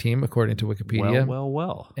track team, according to Wikipedia.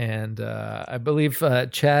 Well. And I believe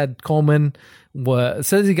Chad Coleman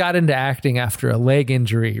says he got into acting after a leg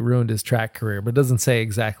injury ruined his track career, but doesn't say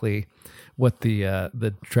exactly what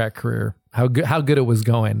the track career, how good it was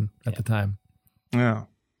going at the time. Yeah.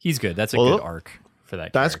 He's good. That's a good arc for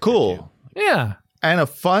that. That's cool. Too. Yeah. And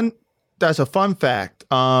that's a fun fact.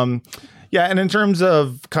 Yeah, and in terms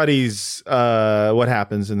of Cuddy's, what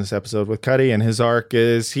happens in this episode with Cuddy and his arc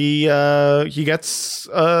is he gets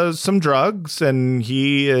some drugs and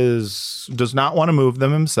he does not want to move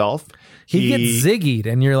them himself. He gets ziggied,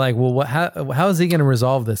 and you're like, well, how is he going to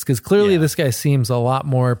resolve this? Because clearly this guy seems a lot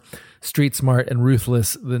more street smart and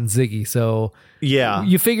ruthless than Ziggy. So yeah,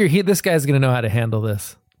 you figure this guy's going to know how to handle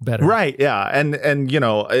this better, right? Yeah, and you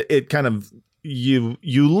know, it kind of you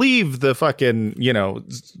leave the fucking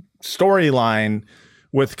storyline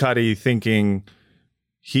with Cuddy thinking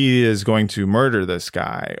he is going to murder this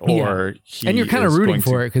guy, or he and you're kind of rooting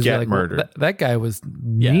for it because you're like, murdered. Well, that guy was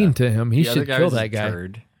mean to him. He should kill that guy.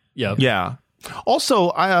 Yeah.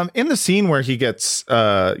 Also, in the scene where he gets,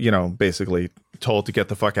 basically told to get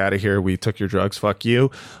the fuck out of here, we took your drugs, fuck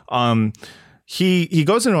you. He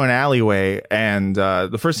goes into an alleyway, and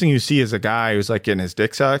the first thing you see is a guy who's like getting his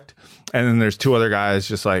dick sucked, and then there's two other guys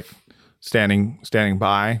just like standing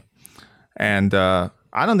by, and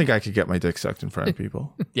I don't think I could get my dick sucked in front of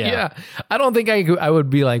people. Yeah. I don't think I would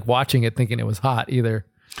be like watching it thinking it was hot either.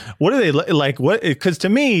 What are they like? What? Because to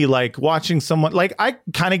me, like watching someone, like I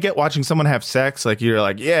kind of get watching someone have sex. Like you're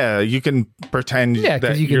like, yeah, you can pretend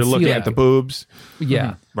that you're looking at the boobs.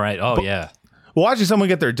 Yeah. Right. Oh, yeah. Watching someone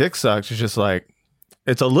get their dick sucked is just like,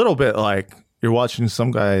 it's a little bit like you're watching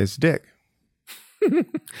some guy's dick.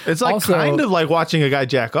 It's like Also- kind of like watching a guy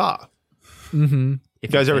jack off. Mm-hmm. You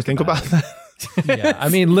guys ever think about that? Yeah. I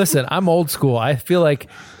mean, listen, I'm old school. I feel like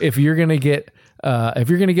if you're gonna get a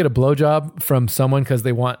blowjob from someone because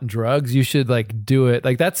they want drugs, you should like do it.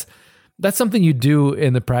 Like that's something you do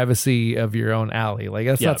in the privacy of your own alley. Like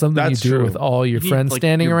that's not something you do with all your friends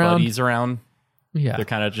standing your around. buddies around. Yeah. They're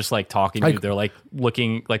kind of just like talking to you. They're like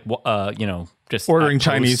looking like, just Ordering at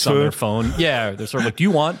Chinese posts on their food. phone. Yeah. They're sort of like, do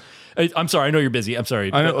you want, I'm sorry, I know you're busy. I'm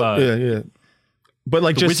sorry. I know. Yeah. But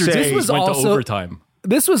like, The just Wizards say, went to overtime.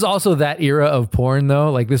 This was also that era of porn,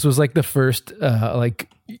 though. Like this was like the first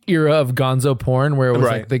era of gonzo porn, where it was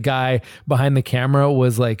like the guy behind the camera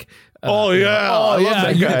was like, oh yeah, oh yeah,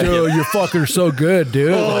 you're fucking so good,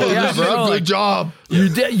 dude. Oh, Like, yeah, this is bro, a good like, job. You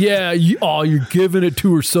did, yeah. You're giving it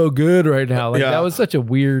to her so good right now. Like Yeah. that was such a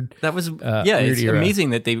weird. That was weird it's era. amazing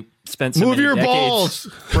that they spent so Move many your decades, balls.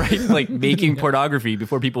 right? Like making pornography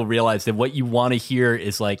before people realized that what you want to hear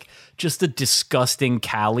is like just a disgusting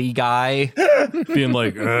Cali guy being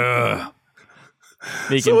like, ugh.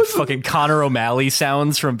 Making fucking Connor O'Malley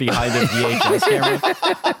sounds from behind a VHS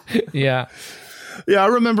camera. Yeah. Yeah, I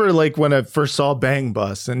remember like when I first saw Bang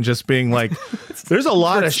Bus and just being like, "There's a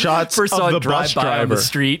lot of shots First of saw the it bus drive by on driver." the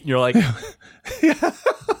street, and you're like,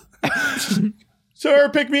 Sir,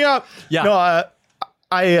 pick me up. Yeah. No,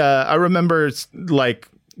 I remember like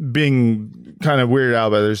being kind of weirded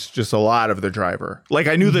out by there's just a lot of the driver. Like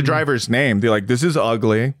I knew the driver's name. They're like, "This is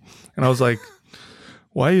ugly," and I was like,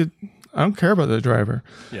 "Why you?" I don't care about the driver.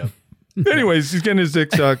 yeah. Anyways, he's getting his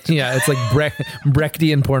dick sucked. Yeah, it's like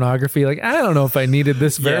Brechtian pornography. Like, I don't know if I needed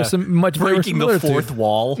this much breaking the fourth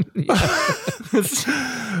wall. It's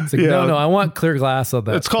like, no, I want clear glass on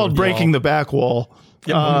that. It's called breaking the back wall.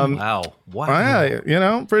 Wow.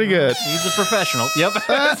 Yeah, pretty good. He's a professional. Yep.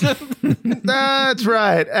 That's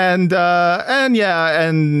right. And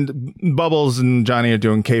Bubbles and Johnny are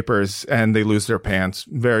doing capers and they lose their pants.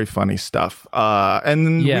 Very funny stuff.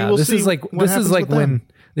 And we will see this is like when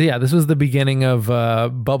this was the beginning of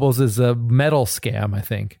Bubbles' metal scam, I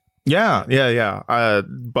think. Yeah.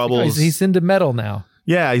 Bubbles. He's into metal now.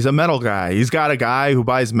 Yeah, he's a metal guy. He's got a guy who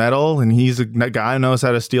buys metal, and he's a guy who knows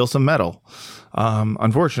how to steal some metal.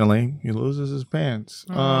 Unfortunately, he loses his pants.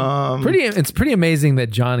 It's pretty amazing that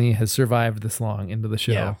Johnny has survived this long into the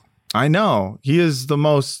show. Yeah. I know. He is the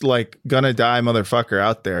most gonna die motherfucker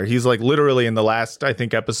out there. He's literally in the last, I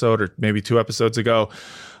think, episode or maybe 2 episodes ago,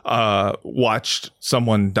 watched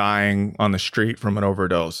someone dying on the street from an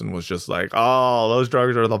overdose and was just like, oh, those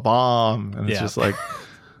drugs are the bomb. And it's just like,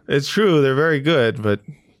 it's true. They're very good, but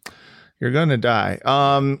you're going to die.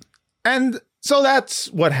 And so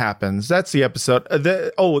that's what happens. That's the episode.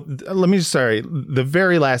 The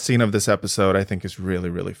very last scene of this episode, I think, is really,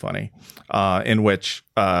 really funny, in which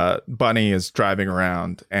Bunny is driving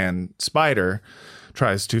around and Spider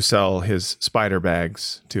tries to sell his spider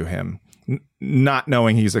bags to him, not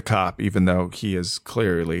knowing he's a cop, even though he is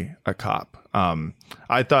clearly a cop.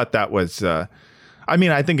 I thought that was...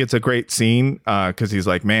 I think it's a great scene because he's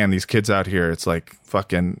like, man, these kids out here, it's like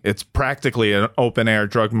it's practically an open air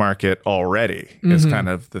drug market already is kind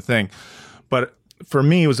of the thing. But for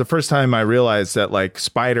me, it was the first time I realized that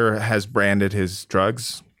Spider has branded his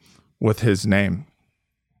drugs with his name.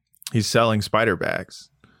 He's selling spider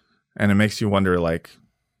bags. And it makes you wonder,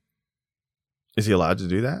 is he allowed to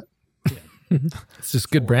do that? It's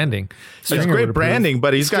just good branding. It's great branding,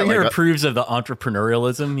 but he's Stringer approves of the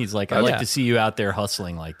entrepreneurialism. He's like, I like to see you out there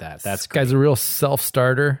hustling like that. That's this guy's a real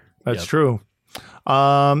self-starter. That's true. If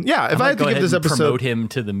I had to give this episode, promote him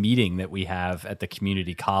to the meeting that we have at the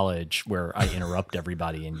community college where I interrupt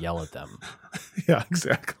everybody and yell at them. Yeah,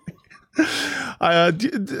 exactly.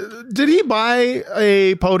 Did he buy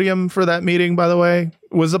a podium for that meeting, by the way?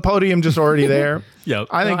 Was the podium just already there? Yeah.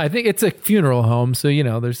 I think it's a funeral home, so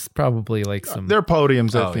there's probably some there are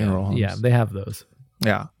podiums at funeral homes. Yeah, they have those.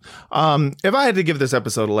 Yeah. If I had to give this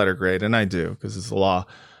episode a letter grade, and I do because it's the law,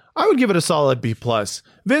 I would give it a solid B+.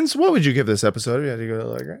 Vince, what would you give this episode if you had to give it a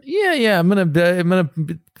letter grade? Yeah, I'm gonna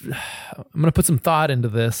put some thought into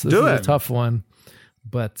this. This is a tough one.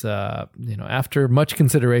 But, after much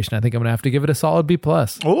consideration, I think I'm going to have to give it a solid B+.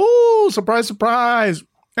 Oh, surprise, surprise.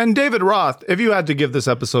 And David Roth, if you had to give this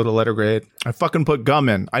episode a letter grade, I fucking put gum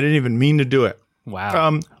in. I didn't even mean to do it.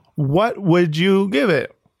 Wow. What would you give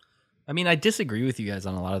it? I disagree with you guys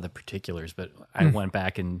on a lot of the particulars, but I went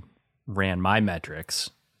back and ran my metrics,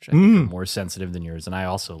 which I think are more sensitive than yours, and I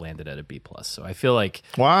also landed at a B+. So I feel like...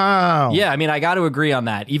 Wow. Yeah, I got to agree on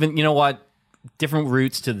that. Even, you know what? Different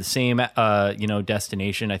routes to the same,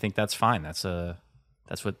 destination. I think that's fine. That's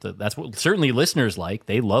what certainly listeners like.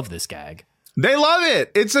 They love this gag. They love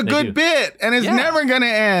it. It's a good bit, and it's never going to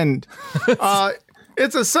end.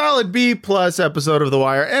 It's a solid B+ episode of The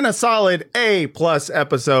Wire and a solid A+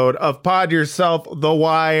 episode of Pod Yourself The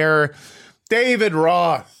Wire. David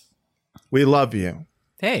Roth, we love you.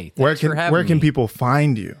 Hey, where can people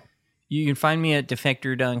find you? You can find me at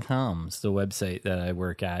Defector.com, it's the website that I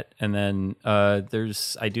work at. And then I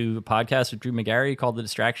do a podcast with Drew McGarry called The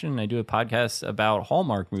Distraction. And I do a podcast about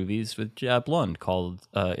Hallmark movies with Jeb Lund called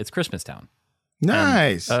It's Christmas Town.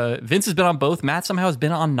 Nice. And, Vince has been on both. Matt somehow has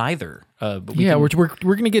been on neither. We're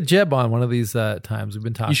going to get Jeb on one of these times. We've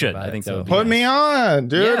been talking. You should. About I think it, that would be put nice. me on,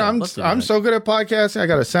 dude. Yeah, I'm so good at podcasting. I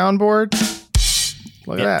got a soundboard.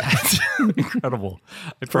 Look at that. That's incredible.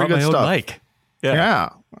 I Pretty brought good my own stuff. mic. Yeah,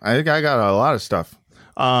 I got a lot of stuff.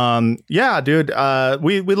 Yeah, dude.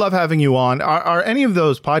 We love having you on. Are any of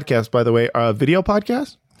those podcasts, by the way, video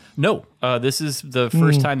podcasts? No, this is the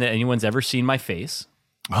first time that anyone's ever seen my face.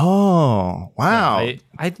 Oh, wow.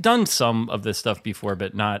 I've done some of this stuff before,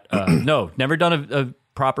 but not, never done a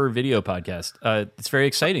proper video podcast. It's very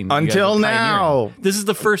exciting. Until now. This is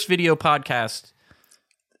the first video podcast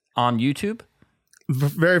on YouTube.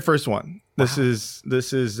 Very first one. Wow. This is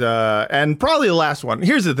and probably the last one.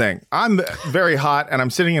 Here's the thing. I'm very hot and I'm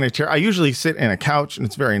sitting in a chair. I usually sit in a couch and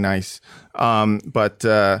it's very nice. But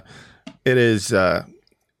it is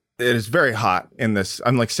very hot in this.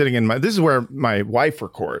 I'm like sitting in this is where my wife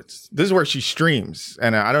records. This is where she streams.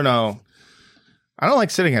 And I don't know. I don't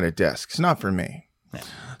like sitting at a desk. It's not for me. Yeah.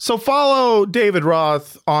 So follow David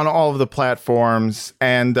Roth on all of the platforms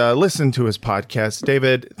and listen to his podcast.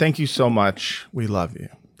 David, thank you so much. We love you.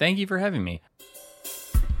 Thank you for having me.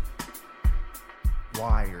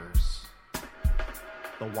 Wires.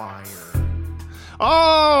 The Wire.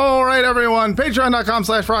 All right, everyone.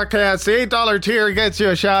 Patreon.com/Rockcast. The $8 tier gets you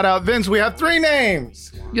a shout out. Vince, we have 3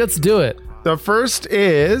 names. Let's do it. The first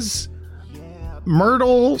is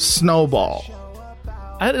Myrtle Snowball.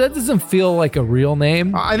 That doesn't feel like a real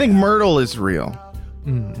name. I think Myrtle is real.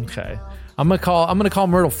 Okay. I'm gonna call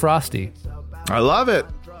Myrtle Frosty. I love it.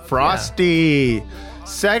 Frosty. Yeah.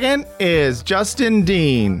 Second is Justin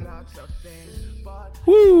Dean.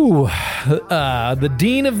 Woo! The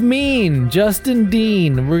Dean of Mean, Justin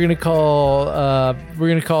Dean. We're gonna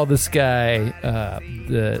call this guy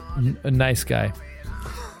a nice guy.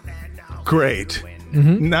 Great.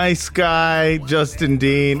 Nice guy, Justin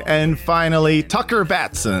Dean. And finally, Tucker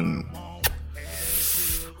Batson.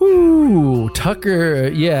 Ooh, Tucker,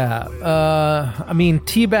 yeah. I mean,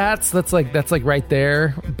 T-Bats, that's like right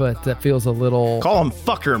there, but that feels a little... Call him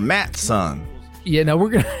Fucker Matson. Yeah, no,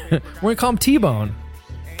 we're gonna call him T-Bone.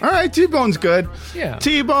 All right, T-Bone's good. Yeah.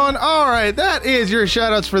 T-Bone, all right, that is your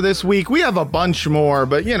shout-outs for this week. We have a bunch more,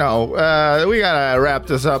 but, we got to wrap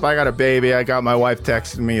this up. I got a baby. I got my wife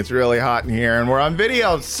texting me. It's really hot in here, and we're on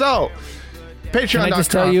video. So, Patreon.com. Can I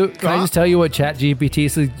just tell you what ChatGPT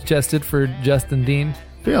suggested for Justin Dean?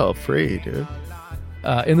 Feel free, dude.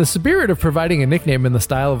 In the spirit of providing a nickname in the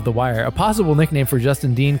style of The Wire, a possible nickname for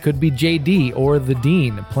Justin Dean could be JD or The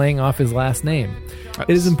Dean, playing off his last name.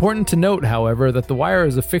 It is important to note, however, that The Wire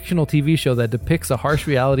is a fictional TV show that depicts a harsh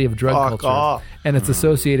reality of drug culture and its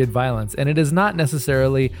associated violence, and it is not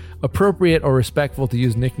necessarily appropriate or respectful to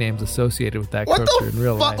use nicknames associated with that culture in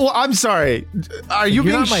real life. Well, I'm sorry. Are you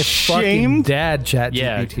being not my shamed? Fucking dad, ChatGPT.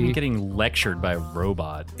 Yeah, you're getting lectured by a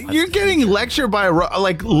robot. You're getting lectured by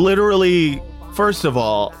literally. First of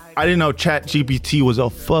all, I didn't know ChatGPT was a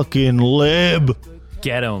fucking lib.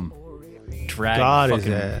 Get him. Drag God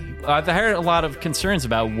fucking, is it? I've heard a lot of concerns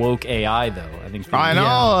about woke AI, though. I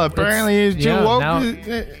know. Apparently, it's too woke. Now,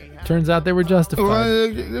 turns out they were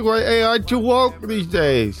justified. AI too woke these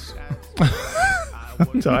days.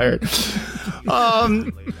 I'm tired.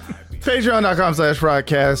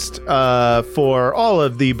 Patreon.com/Broadcast for all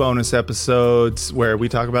of the bonus episodes where we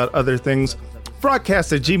talk about other things.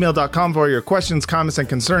 Broadcast@gmail.com for your questions, comments, and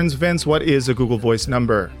concerns. Vince, what is a Google Voice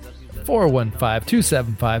number?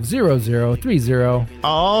 415-275-0030.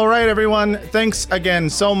 All right, everyone. Thanks again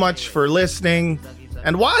so much for listening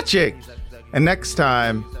and watching. And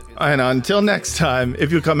until next time,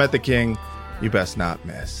 if you come at the king, you best not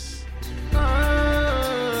miss. The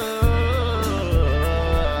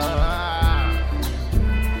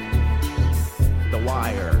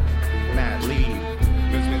Wire, Matt Lee,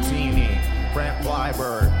 Vince Mancini, Brent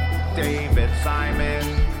Weiberg, David Simon,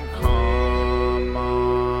 come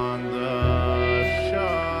on the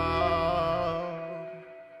show.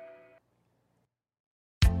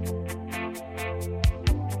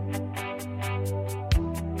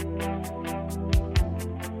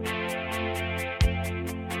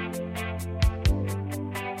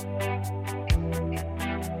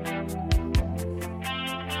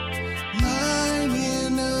 Lying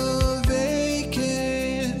in a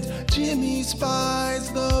vacant Jimmy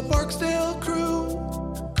spies the Barksdale crew.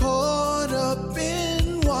 Caught up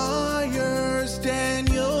in wires,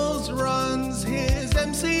 Daniels runs his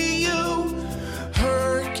MCU.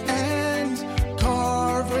 Herc and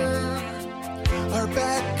Carver are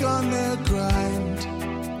back on the grind.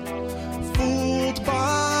 Fooled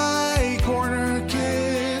by corner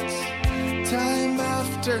kids, time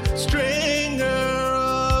after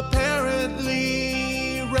Stringer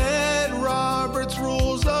apparently read Robert's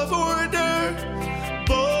Rules of Order.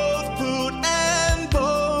 Both Poot and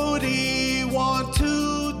Bodie want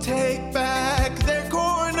to take back their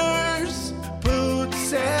corners. Poot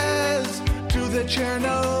says to the chair,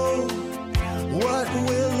 no, what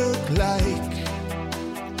will look like?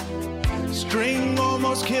 String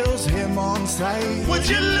almost kills him on sight. Would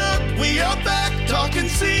you look, we are back talking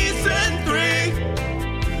season 3.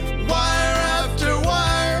 Wire after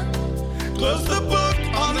wire, close the book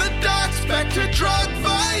on the dark specter, drug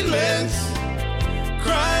violence,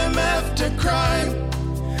 crime after crime.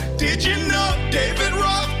 Did you know David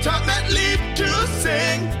Roth taught Matt Lee to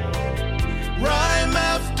sing? Rhyme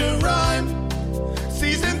after rhyme,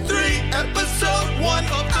 season 3, episode 1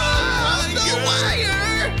 of The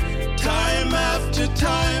Wire. Time after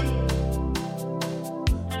time.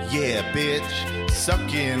 Yeah, bitch.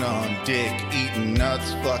 Sucking on dick, eating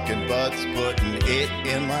nuts, fucking butts, putting it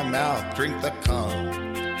in my mouth. Drink the cum.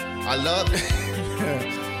 I love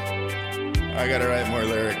I gotta write more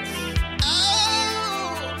lyrics.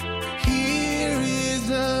 Here is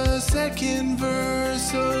the second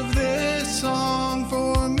verse of this song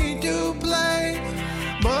for me to play.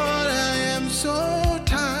 But I am so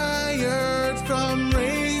tired from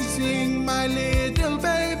raising my little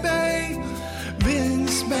baby.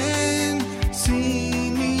 Vince Mancini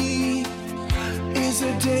is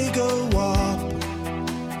a day-go-up.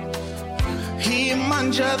 He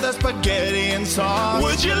manja the spaghetti and sauce.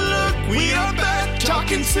 Would you look? We are back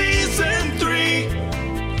talking season 3.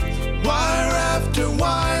 Wire after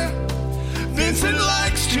wire. Vincent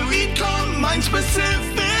likes to eat corn, mine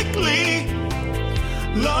specifically.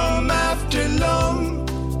 Lum after lum.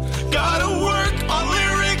 Gotta work on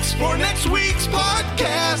lyrics for next week's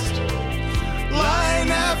podcast.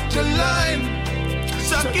 Line after line.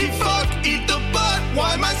 Sucky fuck, eat the butt.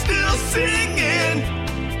 Why am I still singing?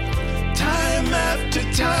 Time after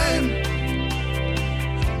time.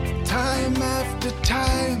 Time after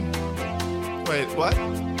time. Wait, what?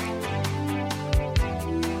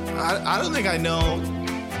 I don't think I know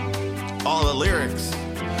all the lyrics.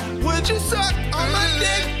 Would you suck on my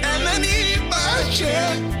dick and then eat my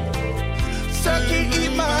shit? Suck and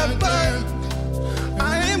eat my butt.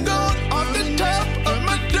 I am going off the top of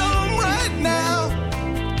my dome right now.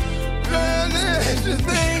 And there's the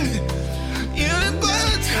thing. You're the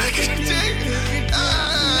butt. Suck a dick.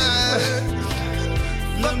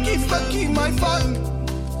 Fucky, my fuck.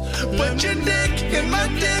 Put your dick in my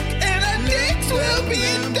dick and our dicks will be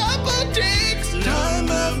double dicks. Time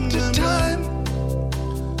after time.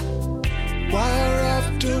 Wire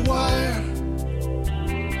after wire.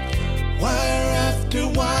 Wire after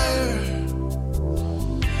wire.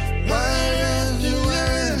 Wire after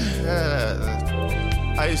wire.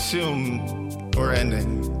 I assume we're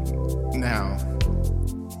ending now.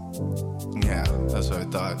 Yeah, that's what I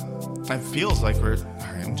thought. It feels like we're...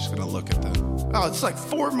 All right, I'm just going to look at them. Oh, it's like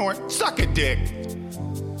 4 more. Suck a dick.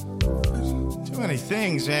 Too many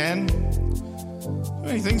things, man. Too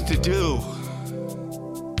many things to do.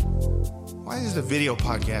 Why is the video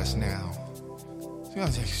podcast now? It's going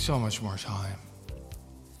to take so much more time.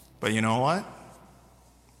 But you know what?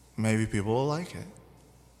 Maybe people will like it.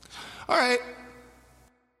 All right.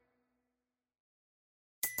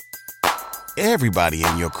 Everybody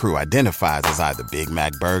in your crew identifies as either Big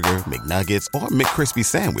Mac Burger, McNuggets, or McCrispy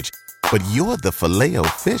Sandwich. But you're the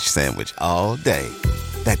Filet-O-Fish Sandwich all day.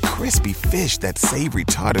 That crispy fish, that savory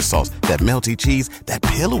tartar sauce, that melty cheese, that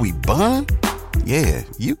pillowy bun. Yeah,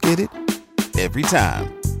 you get it. Every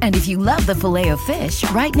time. And if you love the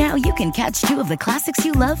Filet-O-Fish, right now you can catch 2 of the classics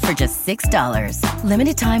you love for just $6.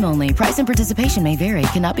 Limited time only. Price and participation may vary.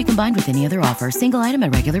 Cannot be combined with any other offer. Single item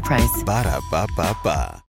at regular price. Ba-da-ba-ba-ba.